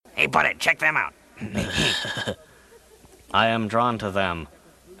Hey, buddy, check them out. I am drawn to them,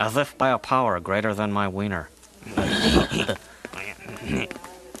 as if by a power greater than my wiener. So,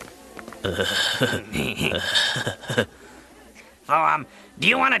 do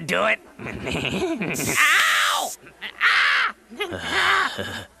you want to do it? Ow! Ah!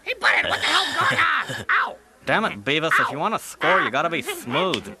 Hey, buddy, what the hell's going on? Ow! Damn it, Beavis, if you want to score, you gotta be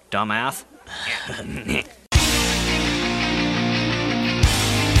smooth, dumbass.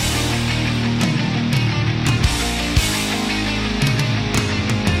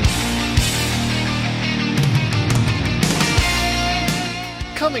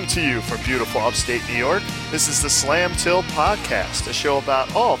 Coming to you from beautiful upstate New York, this is the Slam Till Podcast, a show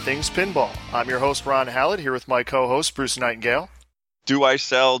about all things pinball. I'm your host, Ron Hallett, here with my co-host, Bruce Nightingale. Do I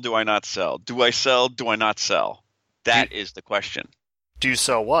sell? Do I not sell? Do I sell? Do I not sell? That is the question. Do you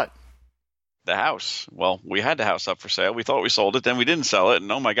sell what? The house. Well, we had the house up for sale. We thought we sold it, then we didn't sell it,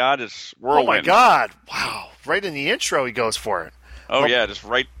 and oh my God, it's whirlwind. Oh my God! Wow! Right in the intro, he goes for it. Oh yeah, just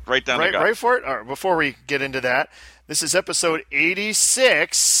right down the gut. Right for it. All right, before we get into that, this is episode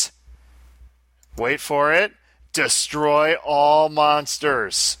 86. Wait for it. Destroy all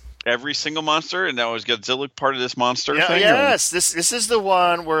monsters. Every single monster, and that was Godzilla part of this monster thing? Yes, this is the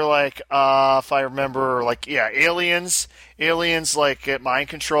one where, like, if I remember, like, aliens like get mind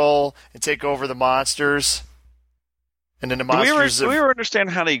control and take over the monsters, and then the monsters. Do we ever understand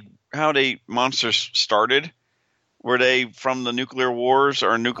how they monsters started? Were they from the nuclear wars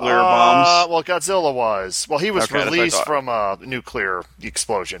or nuclear bombs? Well, Godzilla was. Well, he was released from a nuclear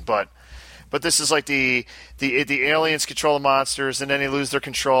explosion, but this is like the aliens control the monsters, and then they lose their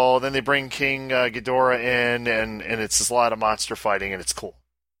control. Then they bring King Ghidorah in, and it's just a lot of monster fighting, and it's cool.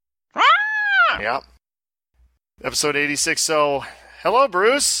 Ah! Yeah. Episode 86. So, hello,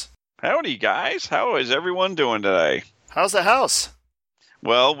 Bruce. Howdy, guys. How is everyone doing today? How's the house?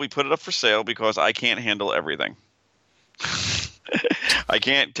 Well, we put it up for sale because I can't handle everything. I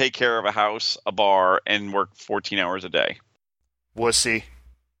can't take care of a house, a bar, and work 14 hours a day. Wussy.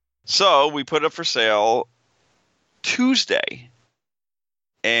 So we put it up for sale Tuesday,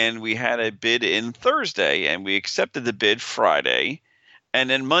 and we had a bid in Thursday, and we accepted the bid Friday, and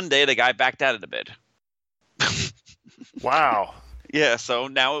then Monday the guy backed out of the bid. Wow. Yeah, so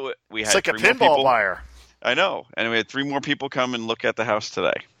now we had it's like a three more pinball people. buyer. I know, and we had 3 more people come and look at the house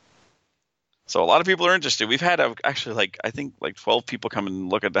today. So a lot of people are interested. We've had actually I think 12 people come and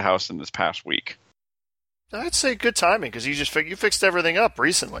look at the house in this past week. I'd say good timing because you fixed everything up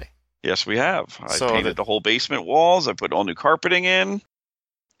recently. Yes, we have. I painted the whole basement walls. I put all new carpeting in.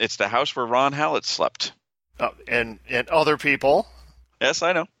 It's the house where Ron Hallett slept. And other people. Yes,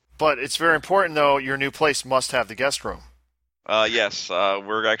 I know. But it's very important, though, your new place must have the guest room. Yes,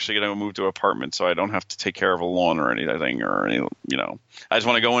 we're actually going to move to an apartment, so I don't have to take care of a lawn or anything, I just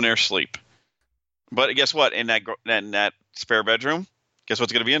want to go in there, sleep. But guess what? In that spare bedroom, guess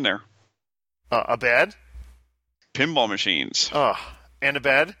what's going to be in there? A bed? Pinball machines. Oh, and a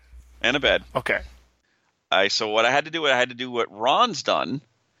bed? And a bed. Okay. So what I had to do what Ron's done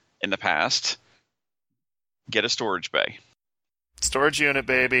in the past, get a storage bay. Storage unit,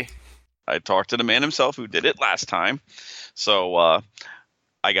 baby. I talked to the man himself who did it last time. So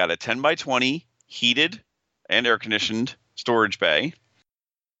I got a 10x20 heated and air-conditioned storage bay.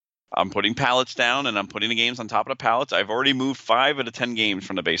 I'm putting pallets down, and I'm putting the games on top of the pallets. I've already moved 5 of the 10 games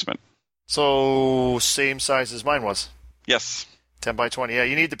from the basement. So, same size as mine was? Yes. 10x20. Yeah,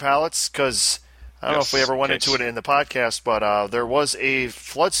 you need the pallets, because I don't know if we ever went into it in the podcast, but there was a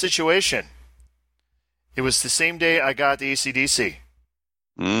flood situation. It was the same day I got the AC/DC.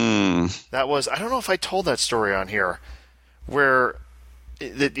 That was, I don't know if I told that story on here, where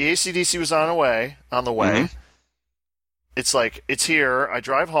the AC/DC was on the way. Mm-hmm. It's like, it's here, I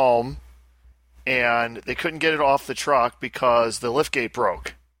drive home, and they couldn't get it off the truck because the liftgate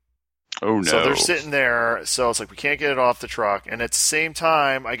broke. Oh, no. So they're sitting there, so it's like, we can't get it off the truck. And at the same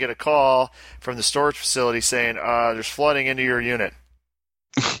time, I get a call from the storage facility saying, there's flooding into your unit.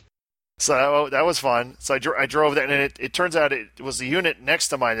 So that was fun. So I drove that, and it turns out it was the unit next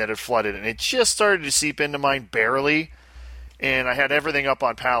to mine that had flooded, and it just started to seep into mine barely. And I had everything up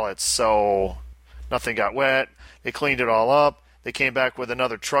on pallets, so nothing got wet. They cleaned it all up. They came back with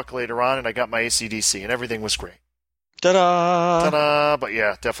another truck later on, and I got my AC/DC, and everything was great. Ta-da! Ta-da! But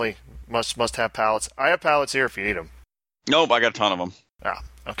yeah, definitely must have pallets. I have pallets here if you need them. Nope, I got a ton of them. Ah,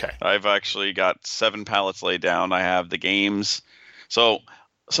 okay. I've actually got 7 pallets laid down. I have the games. So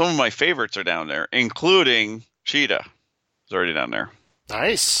some of my favorites are down there, including Cheetah. It's already down there.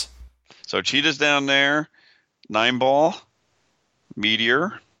 Nice. So Cheetah's down there, 9-ball,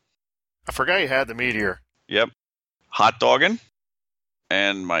 Meteor. I forgot you had the Meteor. Yep. Hot Doggin'.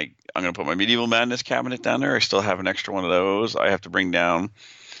 and I'm going to put my Medieval Madness cabinet down there. I still have an extra one of those. I have to bring down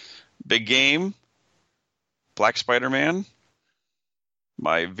Big Game, Black Spider-Man,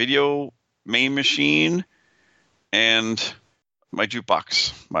 my video main machine, and my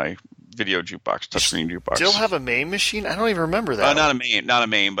jukebox, my video jukebox, touchscreen jukebox. Still have a main machine? I don't even remember that. Not a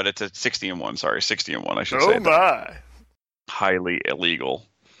main, but it's a 60-in-1. Sorry, 60-in-1. I should say. Oh my! Highly illegal,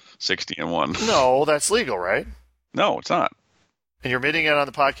 60-in-1. No, that's legal, right? No, it's not. And you're admitting it on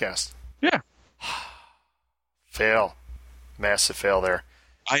the podcast. Yeah. Fail. Massive fail there.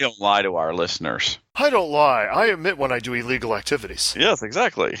 I don't lie to our listeners. I don't lie. I admit when I do illegal activities. Yes,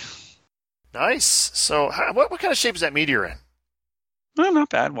 exactly. Nice. So, what kind of shape is that meteor in? Well, not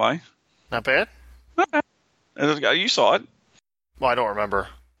bad. Why? Not bad? Not bad. You saw it. Well, I don't remember.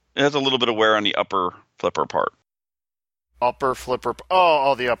 It has a little bit of wear on the upper flipper part. Upper flipper.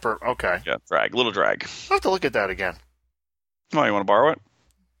 Oh, the upper. Okay. Yeah, little drag. I'll have to look at that again. Oh, you want to borrow it?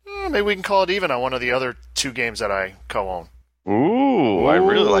 Maybe we can call it even on one of the other 2 games that I co-own. Ooh, I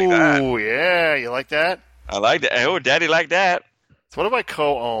really like that. Ooh, yeah. You like that? I like that. Oh, Daddy like that. So what do I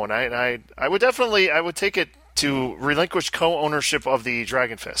co-own? I would take it to relinquish co-ownership of the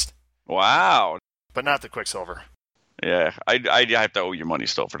Dragon Fist, Wow. but not the Quicksilver. Yeah, I have to owe you money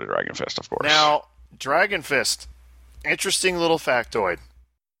still for the Dragon Fist, of course. Now, Dragon Fist, interesting little factoid.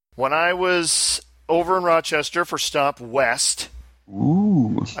 When I was over in Rochester for Stop West,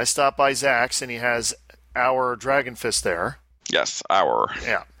 Ooh. I stopped by Zach's, and he has our Dragon Fist there. Yes, our.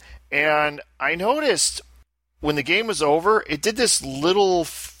 Yeah. And I noticed when the game was over, it did this little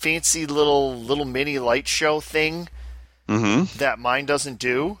fancy little mini light show thing that mine doesn't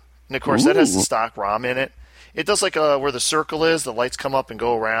do. And of course, that has the stock ROM in it. It does like where the circle is, the lights come up and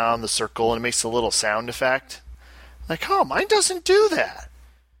go around the circle, and it makes a little sound effect. Like, oh, mine doesn't do that.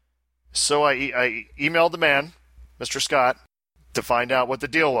 So I emailed the man, Mr. Scott, to find out what the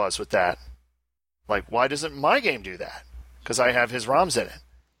deal was with that. Like, why doesn't my game do that? Because I have his ROMs in it.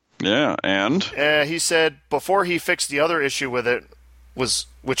 Yeah, and? He said before he fixed the other issue with it,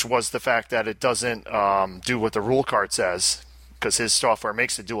 which was the fact that it doesn't do what the rule card says, because his software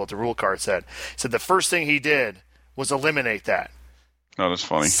makes it do what the rule card said. He said the first thing he did was eliminate that. Oh, that's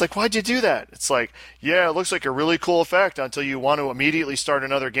funny. It's like, why'd you do that? It's like, yeah, it looks like a really cool effect until you want to immediately start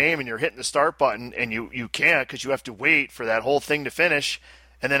another game and you're hitting the start button and you can't because you have to wait for that whole thing to finish,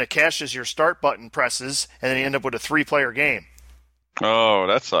 and then it caches your start button presses, and then you end up with a 3-player game. Oh,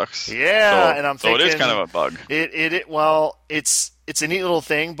 that sucks. Yeah, and I'm thinking... So it is kind of a bug. It's a neat little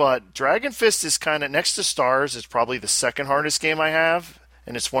thing, but Dragon Fist is kind of, next to Stars, it's probably the second hardest game I have,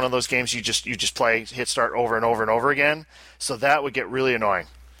 and it's one of those games you just play, hit start over and over and over again, so that would get really annoying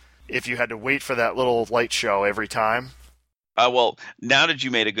if you had to wait for that little light show every time. Well, now that you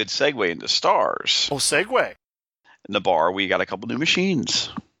made a good segue into Stars... Oh, segue. In the bar, we got a couple new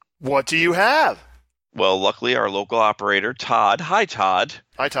machines. What do you have? Well, luckily, our local operator, Todd, hi, Todd,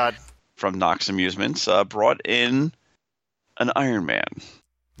 from Knox Amusements, brought in an Iron Man.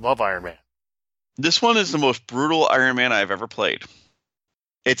 Love Iron Man. This one is the most brutal Iron Man I've ever played.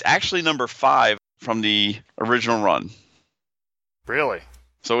 It's actually number 5 from the original run. Really?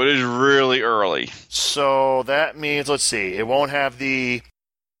 So it is really early. So that means, let's see, it won't have the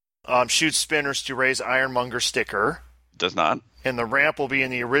shoot spinners to raise Ironmonger sticker. It does not. And the ramp will be in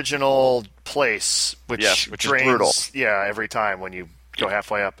the original place, which drains, is brutal. Yeah, every time when you go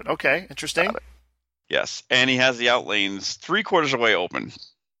halfway up. Okay, interesting. Yes, and he has the outlanes 3/4 of the way open.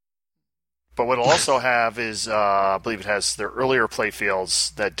 But what it'll also have is, I believe it has their earlier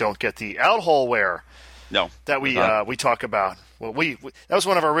playfields that don't get the outhole wear. No, that we talk about. Well, we that was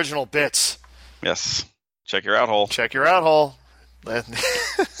one of our original bits. Yes, check your outhole. Check your outhole.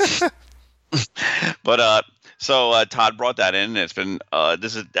 But so Todd brought that in. It's been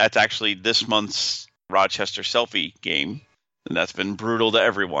that's actually this month's Rochester selfie game, and that's been brutal to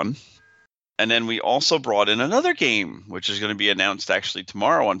everyone. And then we also brought in another game, which is going to be announced actually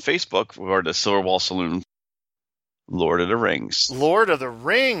tomorrow on Facebook for the Silver Wall Saloon. Lord of the Rings. Lord of the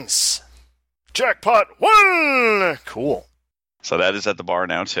Rings. Jackpot 1! Cool. So that is at the bar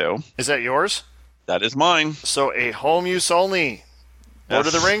now too. Is that yours? That is mine. So a home use only. Lord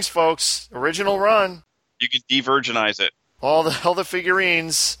of the Rings, folks. Original run. You can de-virginize it. All the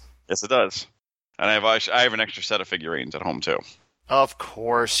figurines. Yes, it does. And I have an extra set of figurines at home too. Of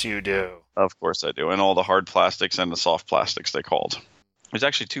course you do. Of course I do. And all the hard plastics and the soft plastics they called. There's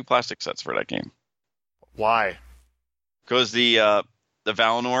actually 2 plastic sets for that game. Why? Because the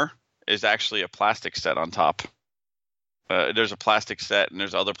Valinor is actually a plastic set on top. There's a plastic set and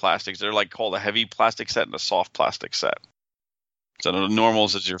there's other plastics. They're like called a heavy plastic set and a soft plastic set. So the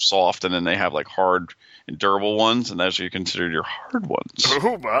normals is your soft, and then they have like hard durable ones, and those are considered your hard ones.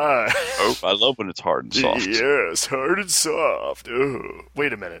 Oh my! Oh, I love when it's hard and soft. Yes, hard and soft. Oh,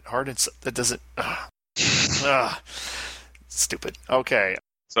 wait a minute, hard and soft. That doesn't. Stupid. Okay.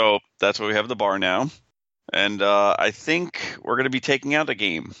 So that's what we have at the bar now, and I think we're going to be taking out a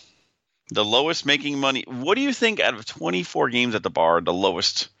game. The lowest making money. What do you think out of 24 games at the bar, the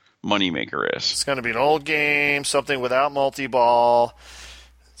lowest money maker is? It's going to be an old game, something without multi-ball.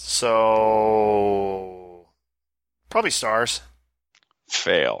 So, probably Stars.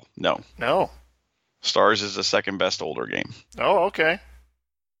 Fail. No. Stars is the second best older game. Oh, okay.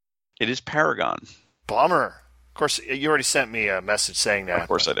 It is Paragon. Bummer. Of course, you already sent me a message saying that. Of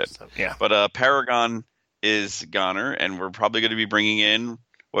course I did. So, yeah. But Paragon is goner, and we're probably going to be bringing in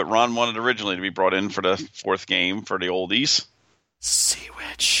what Ron wanted originally to be brought in for the fourth game for the oldies. Sea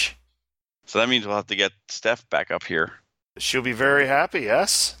Witch. So that means we'll have to get Steph back up here. She'll be very happy,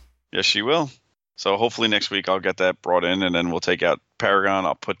 yes? Yes, she will. So hopefully next week I'll get that brought in, and then we'll take out Paragon.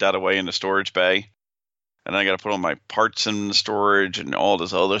 I'll put that away in the storage bay. And I got to put all my parts in the storage and all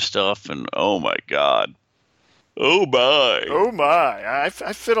this other stuff. And oh my God. Oh my. Oh my. I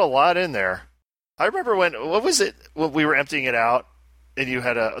fit a lot in there. I remember when we were emptying it out and you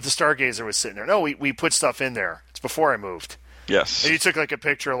had the Stargazer was sitting there. No, we put stuff in there. It's before I moved. Yes. And you took like a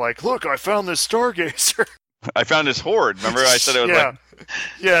picture like, look, I found this Stargazer. I found this horde. Remember I said it was like...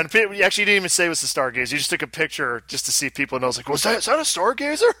 Yeah, and you actually didn't even say it was the Stargazer. You just took a picture just to see if people know. Like, is that a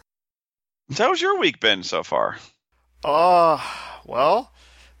Stargazer? How's your week been so far? Well,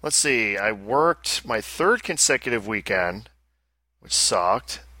 let's see. I worked my third consecutive weekend, which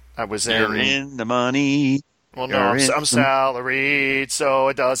sucked. I was You're in the money. Well, no, I'm salaried, so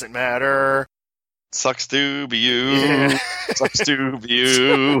it doesn't matter. Sucks to be you. Yeah. Sucks to be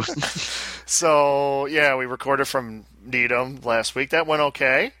you. So, yeah, we recorded from Needham last week. That went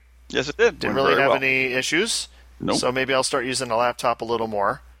okay. Yes, it did. Didn't really have any issues. Nope. So maybe I'll start using the laptop a little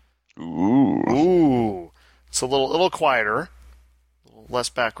more. Ooh. It's a little quieter. Less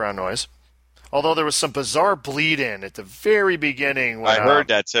background noise. Although there was some bizarre bleed-in at the very beginning. When, I heard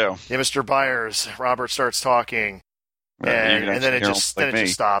that, too. Yeah, Mr. Byers, Robert starts talking. And then it just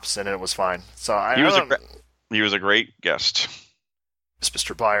stops, and it was fine. So he was a great guest.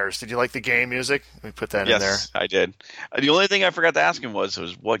 Mr. Byers, did you like the game music? Let me put that in there. Yes, I did. The only thing I forgot to ask him was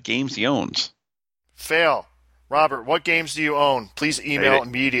what games he owns. Fail. Robert, what games do you own? Please email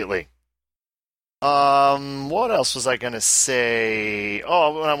immediately. What else was I going to say?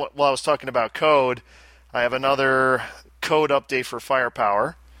 Oh, while I was talking about code, I have another code update for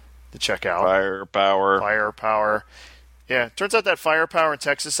Firepower to check out. Firepower. Yeah, turns out that Firepower in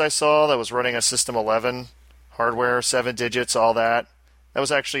Texas I saw that was running a System 11 hardware, 7 digits, all that. That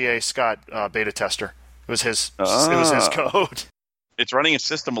was actually a Scott beta tester. It was his code. It's running a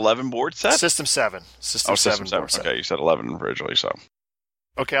System 11 board set? System 7. System 7 board set. Okay, you said 11 originally, so.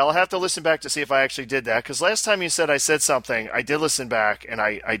 Okay, I'll have to listen back to see if I actually did that, because last time you said I said something, I did listen back, and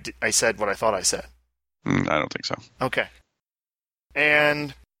I said what I thought I said. I don't think so. Okay.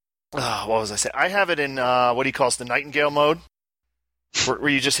 And, what was I saying? I have it in what he calls the Nightingale mode, where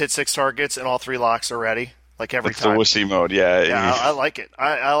you just hit 6 targets and all 3 locks are ready. Like every time. It's the wussy mode, yeah. Yeah, I like it.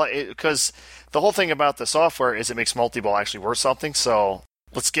 I like it because the whole thing about the software is it makes multi-ball actually worth something. So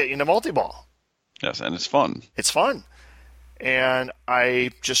let's get you into multi-ball. Yes, and it's fun. It's fun. And I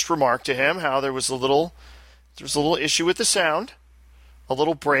just remarked to him how there was a little issue with the sound, a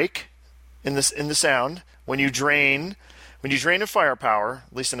little break in the sound when you drain in Firepower,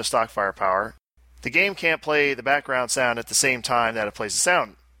 at least in a stock Firepower. The game can't play the background sound at the same time that it plays the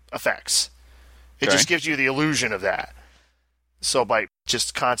sound effects. It just gives you the illusion of that. So by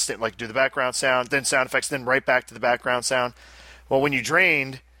just constant, like do the background sound, then sound effects, then right back to the background sound. Well, when you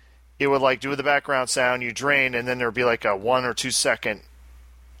drained, it would like do the background sound, you drain, and then there would be like a 1 or 2 second,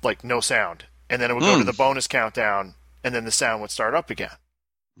 like no sound. And then it would go to the bonus countdown, and then the sound would start up again.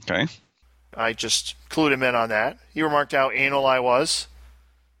 Okay. I just clued him in on that. He remarked how anal I was.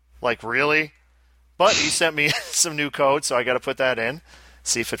 Like, really? But he sent me some new code, so I got to put that in,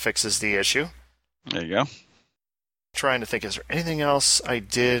 see if it fixes the issue. There you go. Trying to think, is there anything else I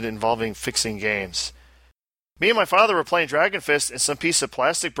did involving fixing games? Me and my father were playing Dragon Fist, and some piece of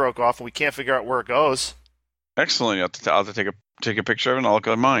plastic broke off, and we can't figure out where it goes. Excellent. I'll have to take a picture of it, and I'll look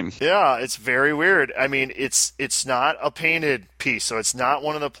at mine. Yeah, it's very weird. I mean, it's not a painted piece, so it's not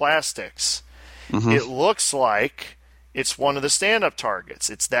one of the plastics. Mm-hmm. It looks like it's one of the stand-up targets.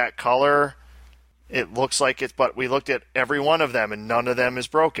 It's that color. It looks like it, but we looked at every one of them, and none of them is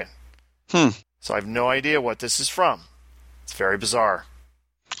broken. So I have no idea what this is from. It's very bizarre.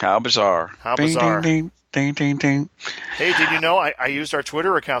 How bizarre. How bizarre. Ding, ding, ding, ding, ding. Hey, did you know I used our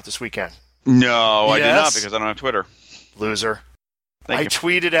Twitter account this weekend? No, I did not Yes. because I don't have Twitter. Loser. Thank I you.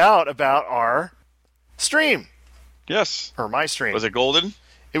 tweeted out about our stream. Yes. Or my stream. Was it golden?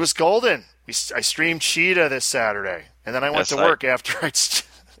 It was golden. I streamed Cheetah this Saturday. And then I went Yes, to work after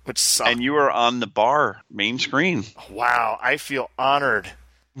which sucked. And you were on the bar main screen. Wow, I feel honored.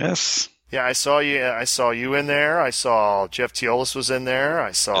 Yes. Yeah, I saw you. I saw you in there. I saw Jeff Teolis was in there.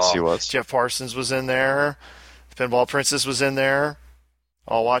 I saw Yes, he was. Jeff Parsons was in there. Pinball Princess was in there.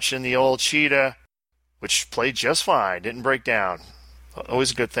 All watching the old Cheetah, which played just fine. Didn't break down.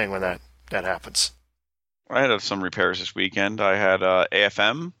 Always a good thing when that happens. I had some repairs this weekend. I had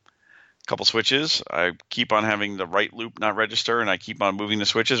AFM, a couple switches. I keep on having the right loop not register, and I keep on moving the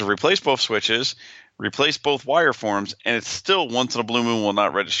switches. I replace both switches, replace both wire forms, and it's still once in a blue moon will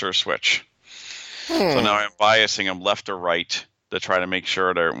not register a switch. So now I'm biasing them left or right to try to make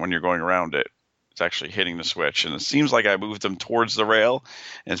sure that when you're going around it, it's actually hitting the switch. And it seems like I moved them towards the rail,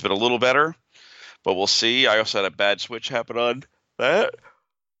 and it's been a little better. But we'll see. I also had a bad switch happen on that.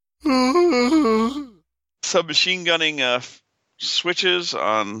 Some machine gunning switches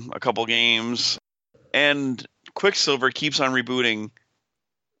on a couple games, and Quicksilver keeps on rebooting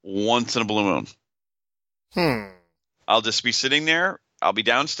once in a blue moon. I'll just be sitting there. I'll be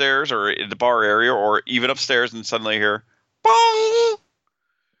downstairs or in the bar area or even upstairs, and suddenly I hear bong,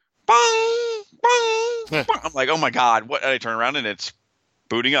 bong, bong, bong. I'm like, oh my God, what? And I turn around and it's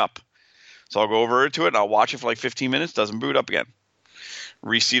booting up. So I'll go over to it and I'll watch it for like 15 minutes. Doesn't boot up again.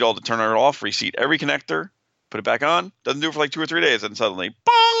 Reseat all the turn it off. Reseat every connector. Put it back on. Doesn't do it for like 2 or 3 days. And suddenly,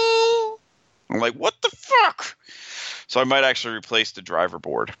 bong! I'm like, what the fuck? So I might actually replace the driver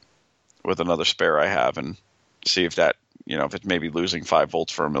board with another spare I have and see if that, if it's maybe losing 5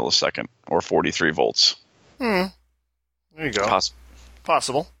 volts for a millisecond or 43 volts. There you go.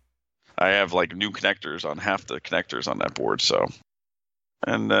 Possible. I have like new connectors on half the connectors on that board, so.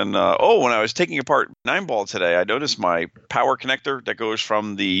 And then, when I was taking apart 9-ball today, I noticed my power connector that goes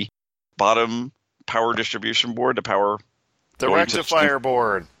from the bottom power distribution board, the rectifier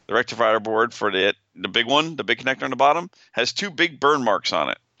board. The rectifier board for the big one, the big connector on the bottom, has 2 big burn marks on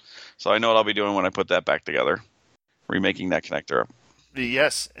it. So I know what I'll be doing when I put that back together. Remaking that connector up.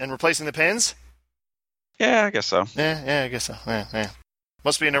 Yes, and replacing the pins? Yeah, I guess so. Yeah, I guess so. Yeah.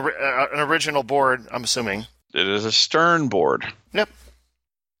 Must be an original board, I'm assuming. It is a Stern board. Yep.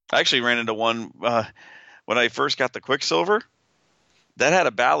 I actually ran into one when I first got the Quicksilver. That had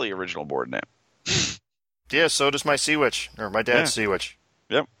a Bally original board in it. Yeah, so does my Sea-Witch, or my dad's Sea-Witch.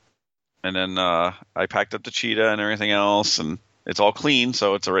 Yep. And then I packed up the Cheetah and everything else, and it's all clean,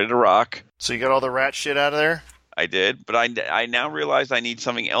 so it's ready to rock. So you got all the rat shit out of there? I did, but I now realized I need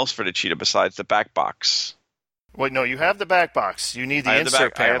something else for the Cheetah besides the back box. Wait, no, you have the back box. You need the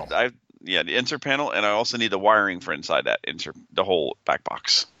insert panel. The insert panel, and I also need the wiring for inside that the whole back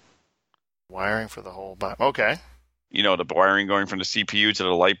box. Wiring for the whole box. Okay. The wiring going from the CPU to the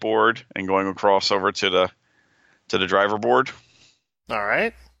light board and going across over to the driver board. All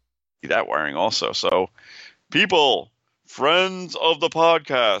right. That wiring also. So, people, friends of the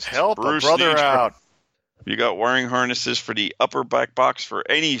podcast, help Bruce a brother out. You got wiring harnesses for the upper back box for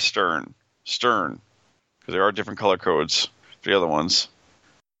any Stern, because there are different color codes for the other ones.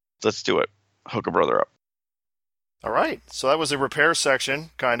 Let's do it. Hook a brother up. All right. So that was a repair section,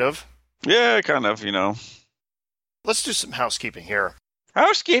 kind of. Yeah, kind of, Let's do some housekeeping here.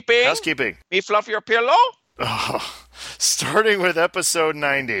 Housekeeping. Me fluff your pillow? Oh, starting with episode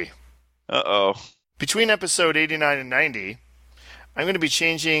 90. Uh-oh. Between episode 89 and 90, I'm going to be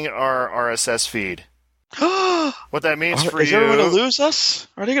changing our RSS feed. What that means for you... Is everyone going to lose us?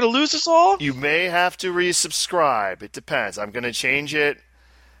 Are they going to lose us all? You may have to resubscribe. It depends. I'm going to change it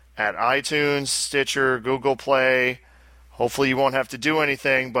at iTunes, Stitcher, Google Play. Hopefully you won't have to do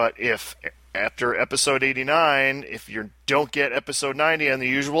anything, but if after episode 89, if you don't get episode 90 on the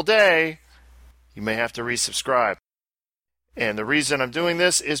usual day, you may have to resubscribe. And the reason I'm doing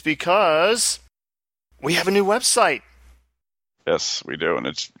this is because we have a new website. Yes, we do, and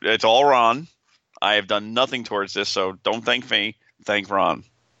it's all Ron. I have done nothing towards this, so don't thank me. Thank Ron.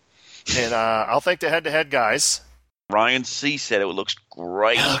 And I'll thank the head-to-head guys. Ryan C. said it looks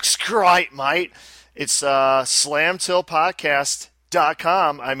great. It looks great, mate. It's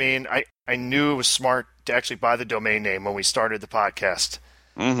slamtillpodcast.com. I mean, I knew it was smart to actually buy the domain name when we started the podcast.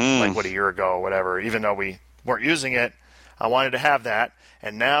 Mm-hmm. Like, a year ago or whatever. Even though we weren't using it, I wanted to have that.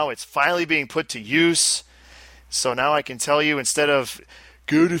 And now it's finally being put to use. So now I can tell you, instead of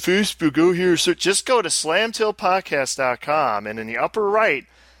go to Facebook, go here, so just go to slamtillpodcast.com. And in the upper right,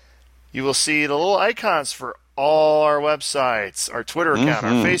 you will see the little icons for all our websites, our Twitter account,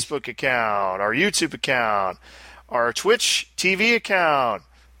 our Facebook account, our YouTube account, our Twitch TV account,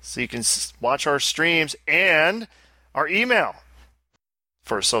 so you can watch our streams and our email.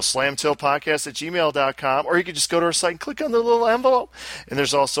 So slamtillpodcast@gmail.com, or you can just go to our site and click on the little envelope. And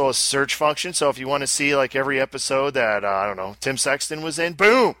there's also a search function, so if you want to see like every episode that, Tim Sexton was in,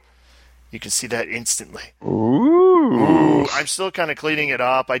 boom! You can see that instantly. Ooh. I'm still kind of cleaning it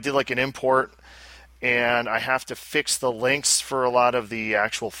up. I did like an import, and I have to fix the links for a lot of the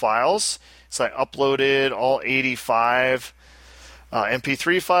actual files. So I uploaded all 85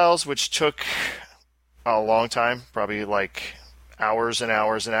 MP3 files, which took a long time, probably like hours and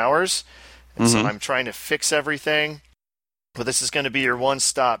hours and hours. And so I'm trying to fix everything. But this is going to be your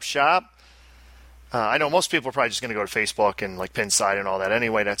one-stop shop. I know most people are probably just going to go to Facebook and like Pinside and all that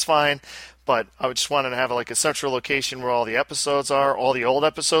anyway. That's fine. But I just wanted to have like a central location where all the episodes are. All the old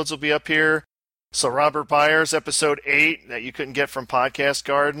episodes will be up here. So Robert Byers, episode 8, that you couldn't get from Podcast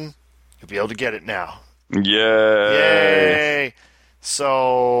Garden, you'll be able to get it now. Yay!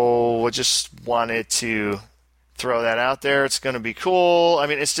 So I just wanted to throw that out there. It's going to be cool. I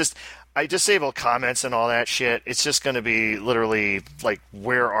mean, it's just, I disable comments and all that shit. It's just going to be literally like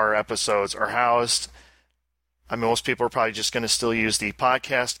where our episodes are housed. I mean, most people are probably just going to still use the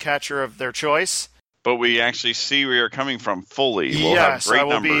podcast catcher of their choice. But we actually see where you're coming from fully. We'll have great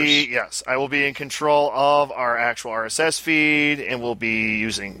numbers. I will be in control of our actual RSS feed, and we'll be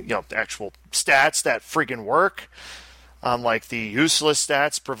using the actual stats that freaking work, unlike the useless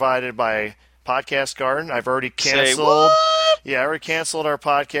stats provided by Podcast Garden. I've already canceled. I already canceled our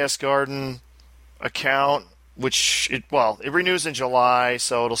Podcast Garden account, which it renews in July,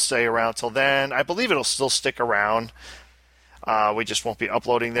 so it'll stay around till then. I believe it'll still stick around. We just won't be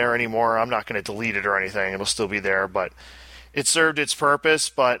uploading there anymore. I'm not going to delete it or anything. It'll still be there, but it served its purpose.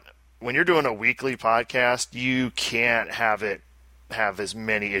 But when you're doing a weekly podcast, you can't have it have as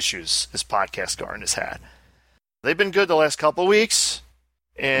many issues as Podcast Garden has had. They've been good the last couple of weeks.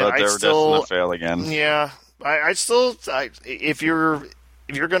 And but they're destined to fail again. Yeah, if you're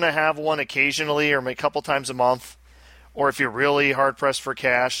going to have one occasionally or a couple times a month, or if you're really hard pressed for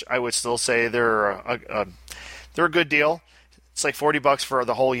cash, I would still say they're a good deal. It's like $40 for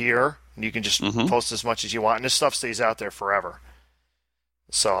the whole year, and you can just post as much as you want, and this stuff stays out there forever.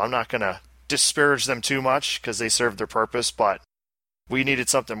 So I'm not going to disparage them too much because they serve their purpose, but we needed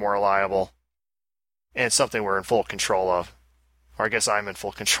something more reliable and something we're in full control of. Or I guess I'm in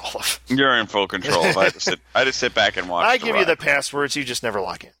full control of. You're in full control of. I just sit back and watch. I give you the passwords. You just never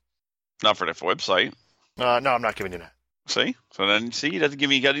log in. Not for the website. No, I'm not giving you that. See? So then, he doesn't give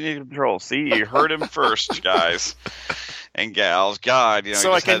me any control. See, you heard him first, guys and gals. God,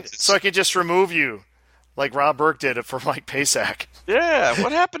 So I can just remove you, like Rob Burke did for Mike Pasak. Yeah,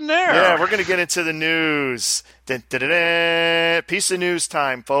 what happened there? Yeah, we're gonna get into the news. Piece of news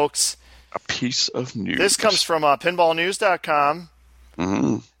time, folks. A piece of news. This comes from pinballnews.com.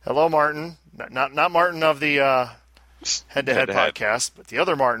 Hello, Martin. Not Martin of the Head-to-Head podcast, but the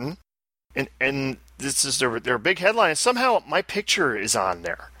other Martin. And this is their big headline. Somehow my picture is on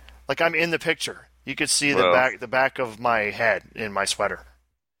there. Like I'm in the picture. You could see the back of my head in my sweater.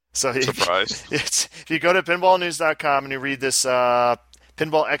 So surprise. If you go to pinballnews.com and you read this Pinball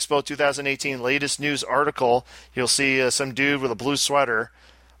Expo 2018 latest news article, you'll see some dude with a blue sweater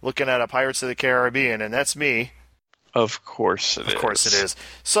looking at a Pirates of the Caribbean, and that's me. Of course it is. Of course it is.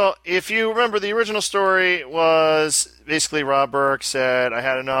 So if you remember, the original story was basically Rob Burke said, I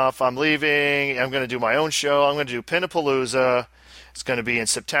had enough, I'm leaving, I'm going to do my own show, I'm going to do Pinapalooza. It's going to be in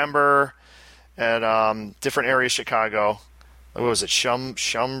September at different areas of Chicago. What was it,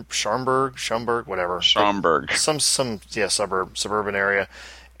 Schaumburg, whatever. Schaumburg. Some suburban area.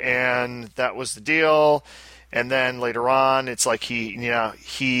 And that was the deal. And then later on, it's like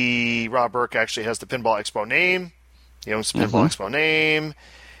Rob Burke actually has the Pinball Expo name. He owns the Pinball Expo name.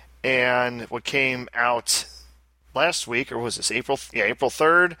 And what came out last week, or was this April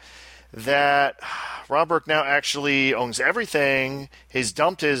 3rd, that Rob Burke now actually owns everything. He's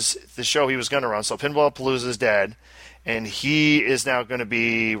dumped the show he was going to run, so Pinball Palooza is dead. And he is now going to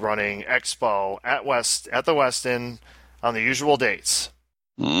be running Expo at the Westin on the usual dates.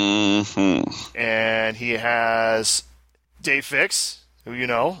 And he has Dave Fix, who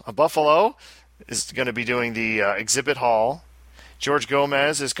a Buffalo, is going to be doing the exhibit hall. George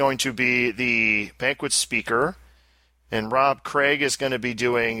Gomez is going to be the banquet speaker, and Rob Craig is going to be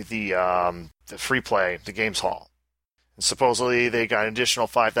doing the free play, the games hall. And supposedly they got an additional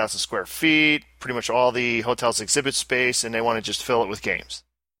 5,000 square feet, pretty much all the hotel's exhibit space, and they want to just fill it with games.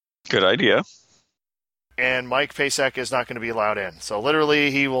 Good idea. And Mike Pasak is not going to be allowed in. So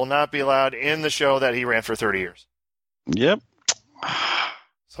literally, he will not be allowed in the show that he ran for 30 years. Yep.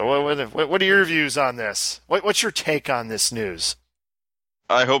 So what are your views on this? What's your take on this news?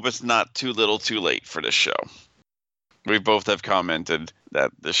 I hope it's not too little too late for this show. We both have commented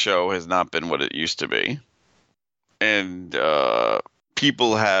that the show has not been what it used to be. And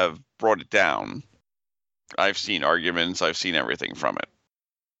people have brought it down. I've seen arguments. I've seen everything from it.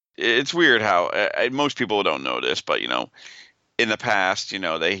 It's weird how most people don't know this, but, in the past,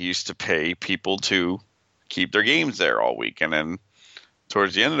 they used to pay people to keep their games there all week. And then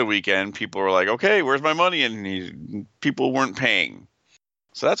towards the end of the weekend, people were like, okay, where's my money? And people weren't paying.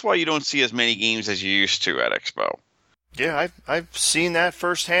 So that's why you don't see as many games as you used to at Expo. Yeah, I've seen that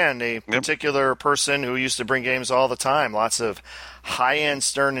firsthand. A particular person who used to bring games all the time, lots of high-end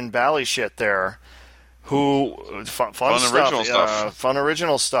Stern and Bally shit there, who fun stuff, fun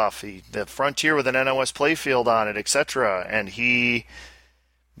original stuff. The Frontier with an NOS playfield on it, etc. And he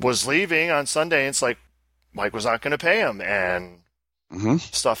was leaving on Sunday, and it's like Mike was not going to pay him, and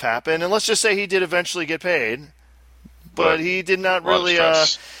stuff happened. And let's just say he did eventually get paid, but he did not really.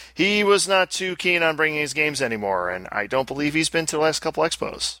 He was not too keen on bringing his games anymore, and I don't believe he's been to the last couple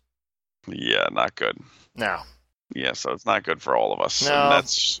expos. Yeah, not good. No. Yeah, so it's not good for all of us. No,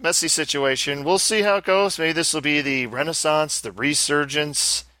 that's messy situation. We'll see how it goes. Maybe this will be the renaissance, the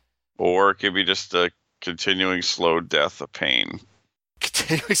resurgence. Or it could be just a continuing slow death of pain.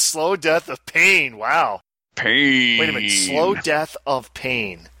 Continuing slow death of pain. Wow. Pain. Wait a minute. Slow death of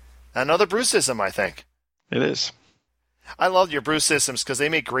pain. Another Bruceism, I think. It is. I love your Bruceisms because they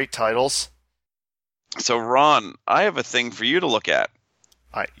make great titles. So, Ron, I have a thing for you to look at.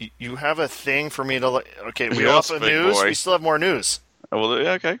 You have a thing for me to look. Okay, we off of news. Boy. We still have more news. Oh, well,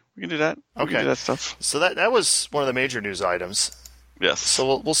 yeah, okay, we can do that. We can do that stuff. So that was one of the major news items. Yes.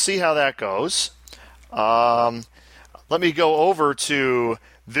 So we'll see how that goes. Let me go over to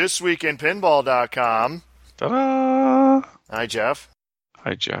thisweekinpinball.com. Ta-da! Hi, Jeff.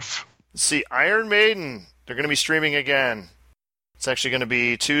 Hi, Jeff. Let's see, Iron Maiden. They're going to be streaming again. It's actually going to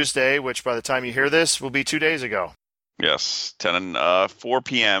be Tuesday, which by the time you hear this will be 2 days ago. Yes, 4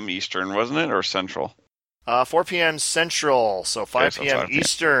 p.m. Eastern, wasn't it, or Central? 4 p.m. Central, so 5 p.m.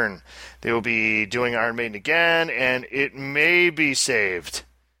 Eastern. They will be doing Iron Maiden again, and it may be saved.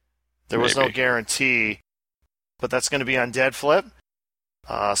 There was no guarantee, but that's going to be on Dead Flip.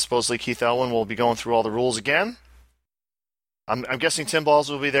 Supposedly Keith Elwin will be going through all the rules again. I'm guessing Tim Balls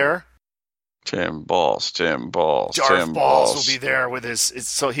will be there. Tim Balls. Darth Balls will be there with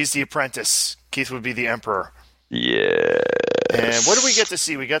so he's the apprentice. Keith would be the emperor. Yeah. And what did we get to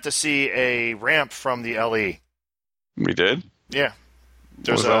see? We got to see a ramp from the LE. We did? Yeah.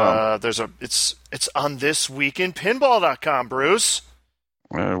 It's on thisweekinpinball.com, Bruce.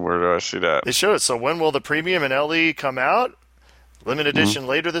 Where do I see that? They showed it. So when will the premium and LE come out? Limited edition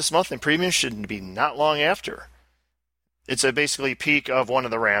later this month, and premium should be not long after. It's a basically peak of one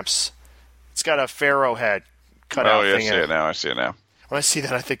of the ramps. It's got a pharaoh head cut out thing. I see it now. When I see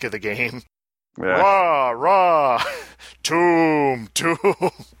that, I think of the game. Yeah. Rah! Tomb!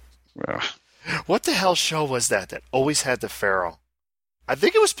 Yeah. What the hell show was that always had the pharaoh? I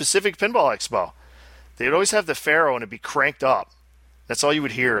think it was Pacific Pinball Expo. They'd always have the pharaoh and it'd be cranked up. That's all you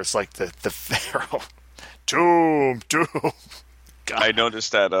would hear is like the pharaoh. Tomb! God. I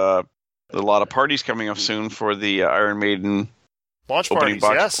noticed that a lot of parties coming up soon for the Iron Maiden launch parties,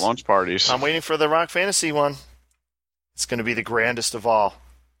 yes. Launch parties. I'm waiting for the Rock Fantasy one. It's going to be the grandest of all.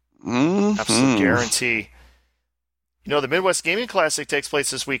 Absolute guarantee. The Midwest Gaming Classic takes place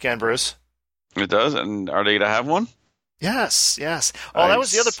this weekend, Bruce. It does? And are they going to have one? Yes. Oh, that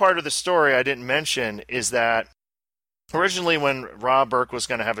was the other part of the story I didn't mention, is that originally when Rob Burke was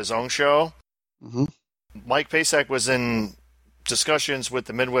going to have his own show, Mike Pasek was in discussions with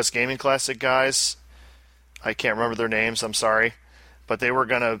the Midwest Gaming Classic guys. I can't remember their names, I'm sorry. But they were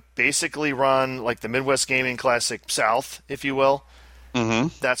going to basically run like the Midwest Gaming Classic South, if you will.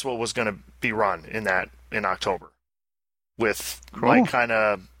 That's what was going to be run in October, with Mike kind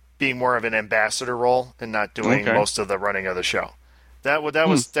of being more of an ambassador role and not doing most of the running of the show.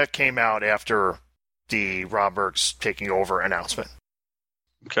 That came out after the Rob Burke's taking over announcement.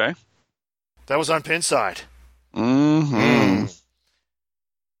 Okay, that was on Pinside.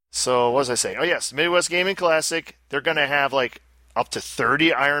 So what was I saying? Oh yes, Midwest Gaming Classic. They're going to have like up to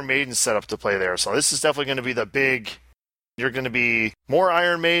 30 Iron Maidens set up to play there. So this is definitely going to be the big. You're going to be more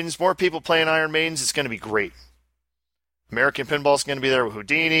Iron Maidens, more people playing Iron Maidens. It's going to be great. American Pinball's going to be there with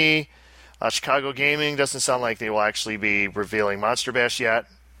Houdini. Chicago Gaming doesn't sound like they will actually be revealing Monster Bash yet.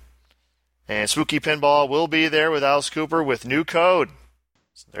 And Spooky Pinball will be there with Alice Cooper with new code.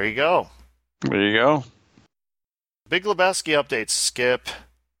 So there you go. There you go. Big Lebowski updates, Skip.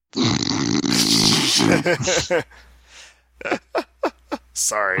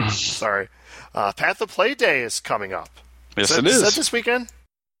 Sorry. Path of Play Day is coming up. Yes, it is. Is that this weekend?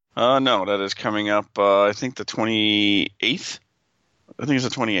 No, that is coming up, I think the 28th. I think it's the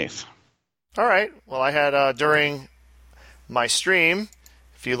 28th. All right. Well, I had during my stream,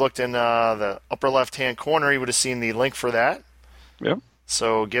 if you looked in the upper left-hand corner, you would have seen the link for that. Yep.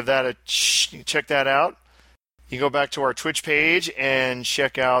 So give that a check that out. You go back to our Twitch page and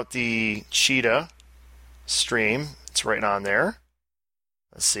check out the Cheetah stream. It's right on there.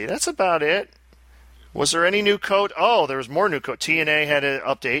 Let's see. That's about it. Was there any new code? Oh, there was more new code. TNA had an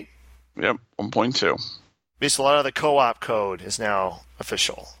update. Yep, 1.2. Basically, a lot of the co-op code is now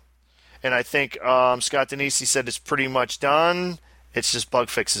official. And I think Scott Denisi said it's pretty much done. It's just bug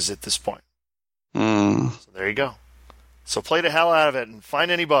fixes at this point. So there you go. So play the hell out of it and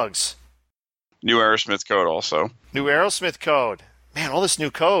find any bugs. New Aerosmith code also. New Aerosmith code. Man, all this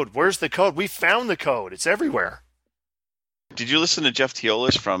new code. Where's the code? We found the code. It's everywhere. Did you listen to Jeff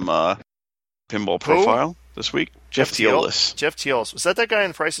Teolis from Pinball Profile this week? Jeff Teolis. Jeff Teolis. Was that guy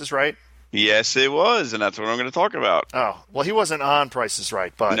in Price is Right? Yes, it was, and that's what I'm going to talk about. Oh, well, he wasn't on Price is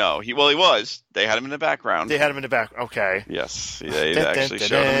Right, but... No, he was. They had him in the background. They had him in the back. Okay. Yes, they actually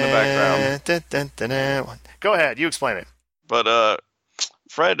showed him in the background. Go ahead. You explain it. But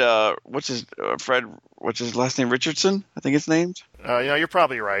Fred, what's his last name? Richardson, I think it's named. You're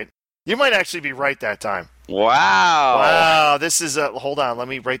probably right. You might actually be right that time. Wow. This is hold on. Let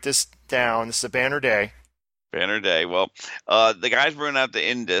me write this down. This is a banner day. Banner day. Well, the guys were out the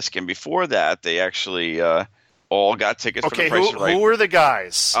in-disc, and before that, they actually all got tickets for the Price is Right. Who were the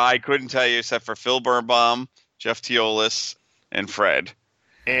guys? I couldn't tell you except for Phil Birnbaum, Jeff Teolis, and Fred.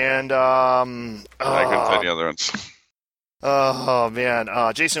 And I couldn't tell the other ones. Oh man,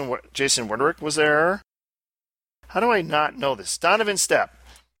 Jason Woodrick was there. How do I not know this? Donovan Stepp.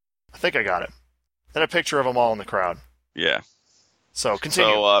 I think I got it. Then a picture of them all in the crowd. Yeah. So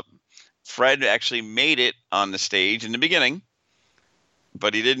continue. So Fred actually made it on the stage in the beginning,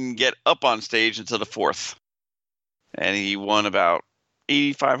 but he didn't get up on stage until the fourth. And he won about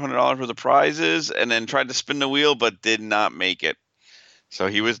 $8,500 worth of prizes and then tried to spin the wheel, but did not make it. So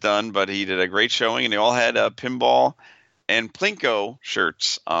he was done, but he did a great showing, and they all had pinball and Plinko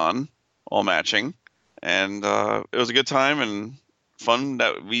shirts on, all matching. And it was a good time and fun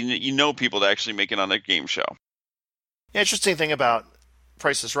that people to actually make it on a game show. The interesting thing about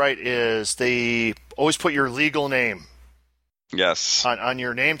Price is Right is they always put your legal name. Yes. On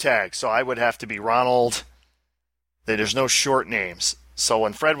your name tag. So I would have to be Ronald. There's no short names. So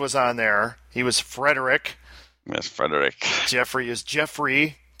when Fred was on there, he was Frederick. Yes, Frederick. Jeffrey is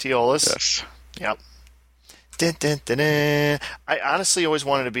Jeffrey Teolis. Yes. Yep. Dun, dun, dun, dun. I honestly always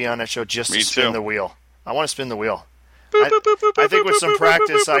wanted to be on that show just to spin the wheel. I want to spin the wheel. I think with some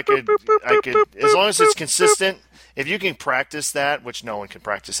practice, I could, as long as it's consistent. If you can practice that, which no one can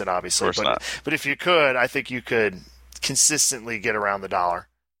practice it, obviously, of course not. But if you could, I think you could consistently get around the dollar.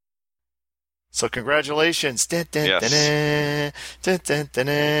 So congratulations. Dun, dun, yes. Dun, dun, dun, dun,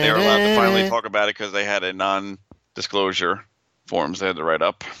 they were allowed to finally talk about it because they had a non-disclosure forms they had to write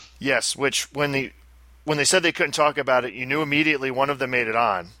up. Yes, which when they said they couldn't talk about it, you knew immediately one of them made it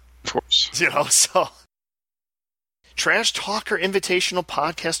on. Of course. So Trash Talker Invitational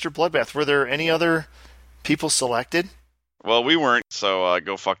Podcaster Bloodbath. Were there any other people selected? Well, we weren't, so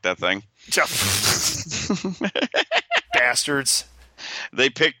go fuck that thing. Bastards. They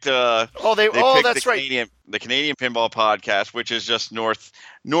picked. That's right. The Canadian Pinball Podcast, which is just north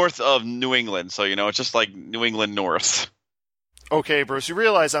of New England. So it's just like New England North. Okay, Bruce. You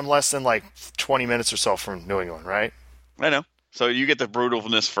realize I'm less than 20 minutes or so from New England, right? I know. So you get the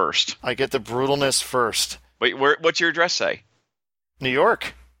brutalness first. I get the brutalness first. Wait, what's your address say? New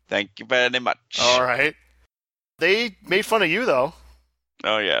York. Thank you very much. All right. They made fun of you, though.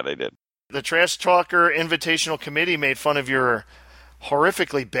 Oh, yeah, they did. The Trash Talker Invitational Committee made fun of your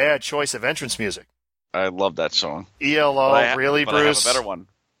horrifically bad choice of entrance music. I love that song. ELO, really, Bruce? I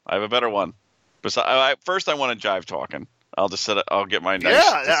have a better one. First, I want to jive talking. I'll get my nice...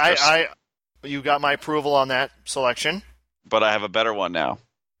 Yeah, you got my approval on that selection. But I have a better one now.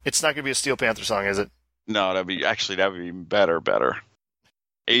 It's not going to be a Steel Panther song, is it? No, that would be better.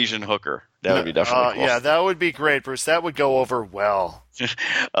 Asian Hooker. That would be definitely cool. Yeah, that would be great, Bruce. That would go over well.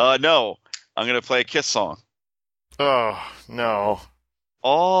 No, I'm going to play a Kiss song. Oh, no.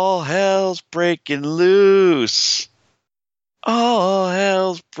 All hell's breaking loose. All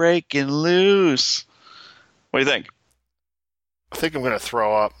hell's breaking loose. What do you think? I think I'm going to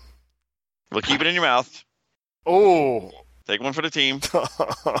throw up. Well, keep it in your mouth. Oh. Take one for the team.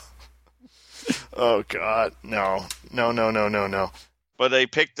 Oh, God. No. But they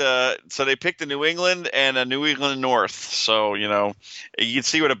picked the New England and a New England North. So, you can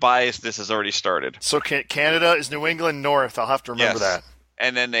see what a bias this has already started. So Canada is New England North. I'll have to remember that.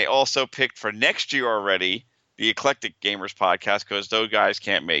 And then they also picked for next year already the Eclectic Gamers podcast because those guys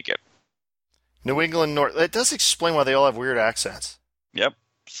can't make it. New England North. That does explain why they all have weird accents. Yep.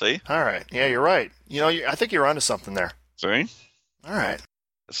 See? All right. Yeah, you're right. I think you're onto something there. See? All right.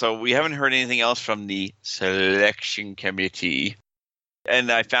 So we haven't heard anything else from the selection committee.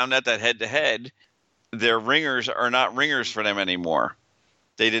 And I found out that head-to-head, their ringers are not ringers for them anymore.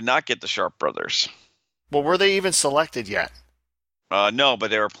 They did not get the Sharp brothers. Well, were they even selected yet? No,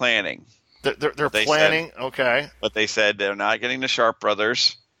 but they were planning. They're planning? Okay. But they said they're not getting the Sharp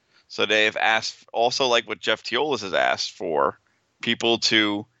brothers. So they've asked, also like what Jeff Teolis has asked for, people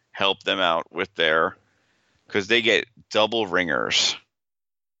to help them out with because they get double ringers.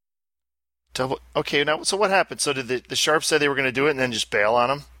 Okay, now, so what happened? So did the Sharps say they were going to do it and then just bail on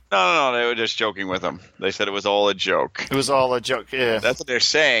them? No, they were just joking with them. They said it was all a joke. It was all a joke, yeah. That's what they're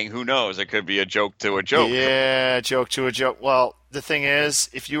saying. Who knows? It could be a joke to a joke. Yeah, joke to a joke. Well, the thing is,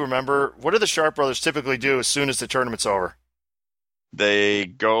 if you remember, what do the Sharp brothers typically do as soon as the tournament's over? They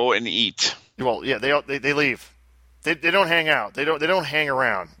go and eat. Well, yeah, they leave. They don't hang out. They don't hang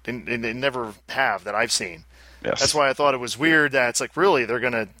around. They never have that I've seen. Yes. That's why I thought it was weird that it's like, really, they're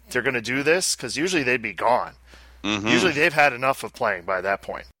gonna do this? Because usually they'd be gone. Mm-hmm. Usually they've had enough of playing by that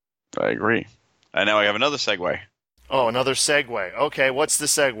point. I agree. And now I have another segue. Oh, another segue. Okay, what's the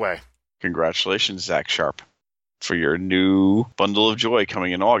segue? Congratulations, Zach Sharp, for your new bundle of joy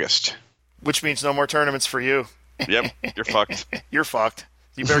coming in August. Which means no more tournaments for you. Yep, you're fucked. You're fucked.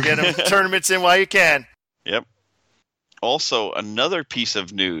 You better get them tournaments in while you can. Yep. Also, another piece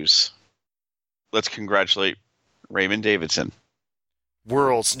of news. Let's congratulate Raymond Davidson.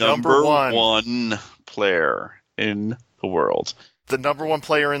 World's number one player in the world. The number one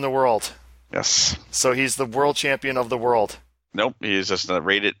player in the world. Yes. So he's the world champion of the world. Nope, he's just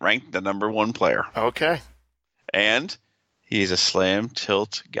ranked the number one player. Okay. And he's a slam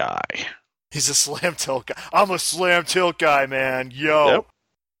tilt guy. He's a slam tilt guy. I'm a slam tilt guy, man. Yo. Yep.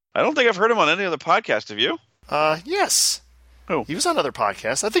 I don't think I've heard him on any other podcast. Have you? Yes. Who? He was on other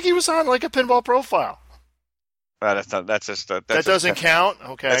podcasts. I think he was on like a Pinball Profile. That doesn't count?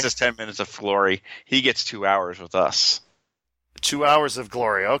 Okay. That's just 10 minutes of glory. He gets 2 hours with us. 2 hours of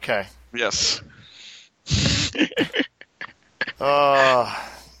glory. Okay. Yes.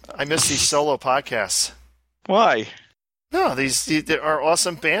 I miss these solo podcasts. Why? No, these are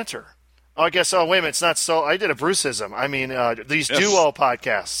awesome banter. Oh, I guess. Oh, wait a minute. It's not so. I did a Bruceism. I mean, these duo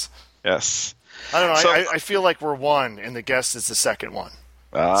podcasts. Yes. I don't know. So, I feel like we're one, and the guest is the second one.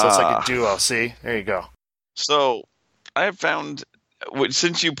 So it's like a duo. See? There you go. So I have found,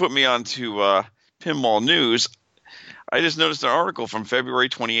 since you put me onto Pinball News, I just noticed an article from February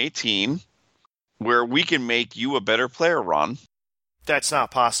 2018 where we can make you a better player, Ron. That's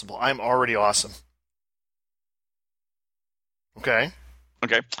not possible. I'm already awesome. Okay.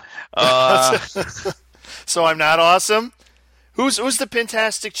 Okay. So I'm not awesome? Who's the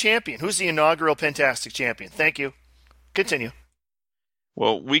Pentastic champion? Who's the inaugural Pentastic champion? Thank you. Continue.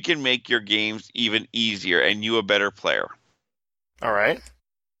 Well, we can make your games even easier and you a better player. All right.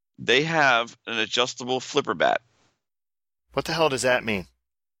 They have an adjustable flipper bat. What the hell does that mean?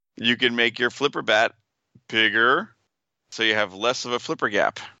 You can make your flipper bat bigger so you have less of a flipper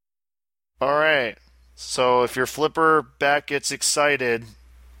gap. All right. So if your flipper bat gets excited,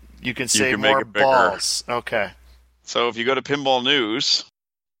 you can save more balls. Okay. So if you go to Pinball News,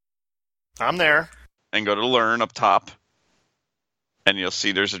 I'm there. And go to Learn up top, and you'll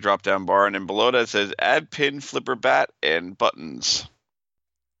see there's a drop-down bar, and then below that it says Add Pin, Flipper Bat, and Buttons.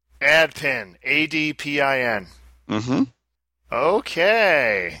 Add Pin. ADPIN. Mm-hmm.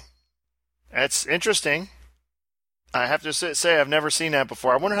 Okay. That's interesting. I have to say I've never seen that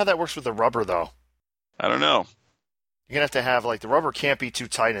before. I wonder how that works with the rubber, though. I don't know. You're going to have like, the rubber can't be too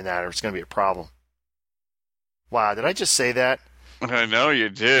tight in that, or it's going to be a problem. Wow, did I just say that? I know you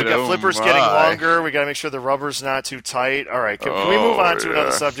did. We got flippers getting longer. We got to make sure the rubber's not too tight. All right, can we move on to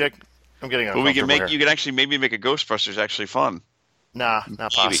another subject? I'm getting uncomfortable here. You can actually maybe make a Ghostbusters actually fun. Nah,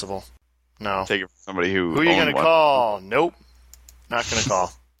 not possible. No. Take it from somebody who are you going to call? Nope. Not going to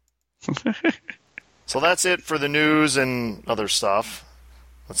call. So that's it for the news and other stuff.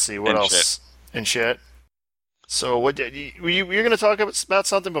 Let's see, what else? And shit. So what you're going to talk about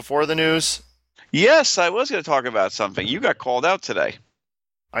something before the news? Yes, I was going to talk about something. You got called out today.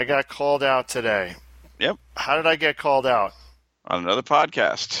 I got called out today. Yep. How did I get called out? On another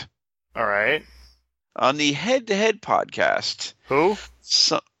podcast. All right. On the Head-to-Head podcast. Who?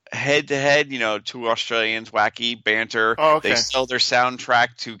 Head-to-Head, two Australians, wacky, banter. Oh, okay. They sell their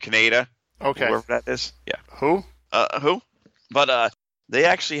soundtrack to Canada. Okay. Whoever that is. Yeah. Who? Who? But they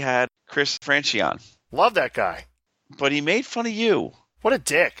actually had Chris Franchi on. Love that guy. But he made fun of you. What a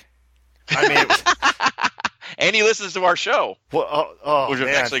dick. I mean, And he listens to our show, which is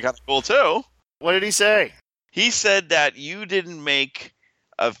man. actually kind of cool, too. What did he say? He said that you didn't make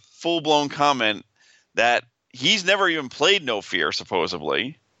a full-blown comment that he's never even played No Fear,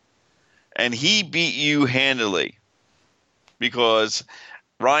 supposedly, and he beat you handily because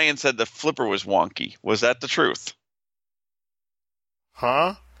Ryan said the flipper was wonky. Was that the truth?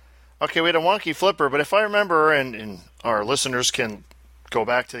 Huh? Okay, we had a wonky flipper, but if I remember, and our listeners can go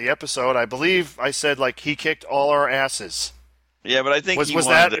back to the episode, I believe I said, like, he kicked all our asses. Yeah, but I think Was he wanted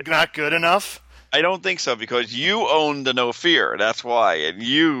that it. not good enough? I don't think so, because you own the No Fear. That's why. And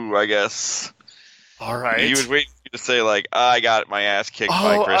you, I guess, All right. he was waiting for you to say, like, I got my ass kicked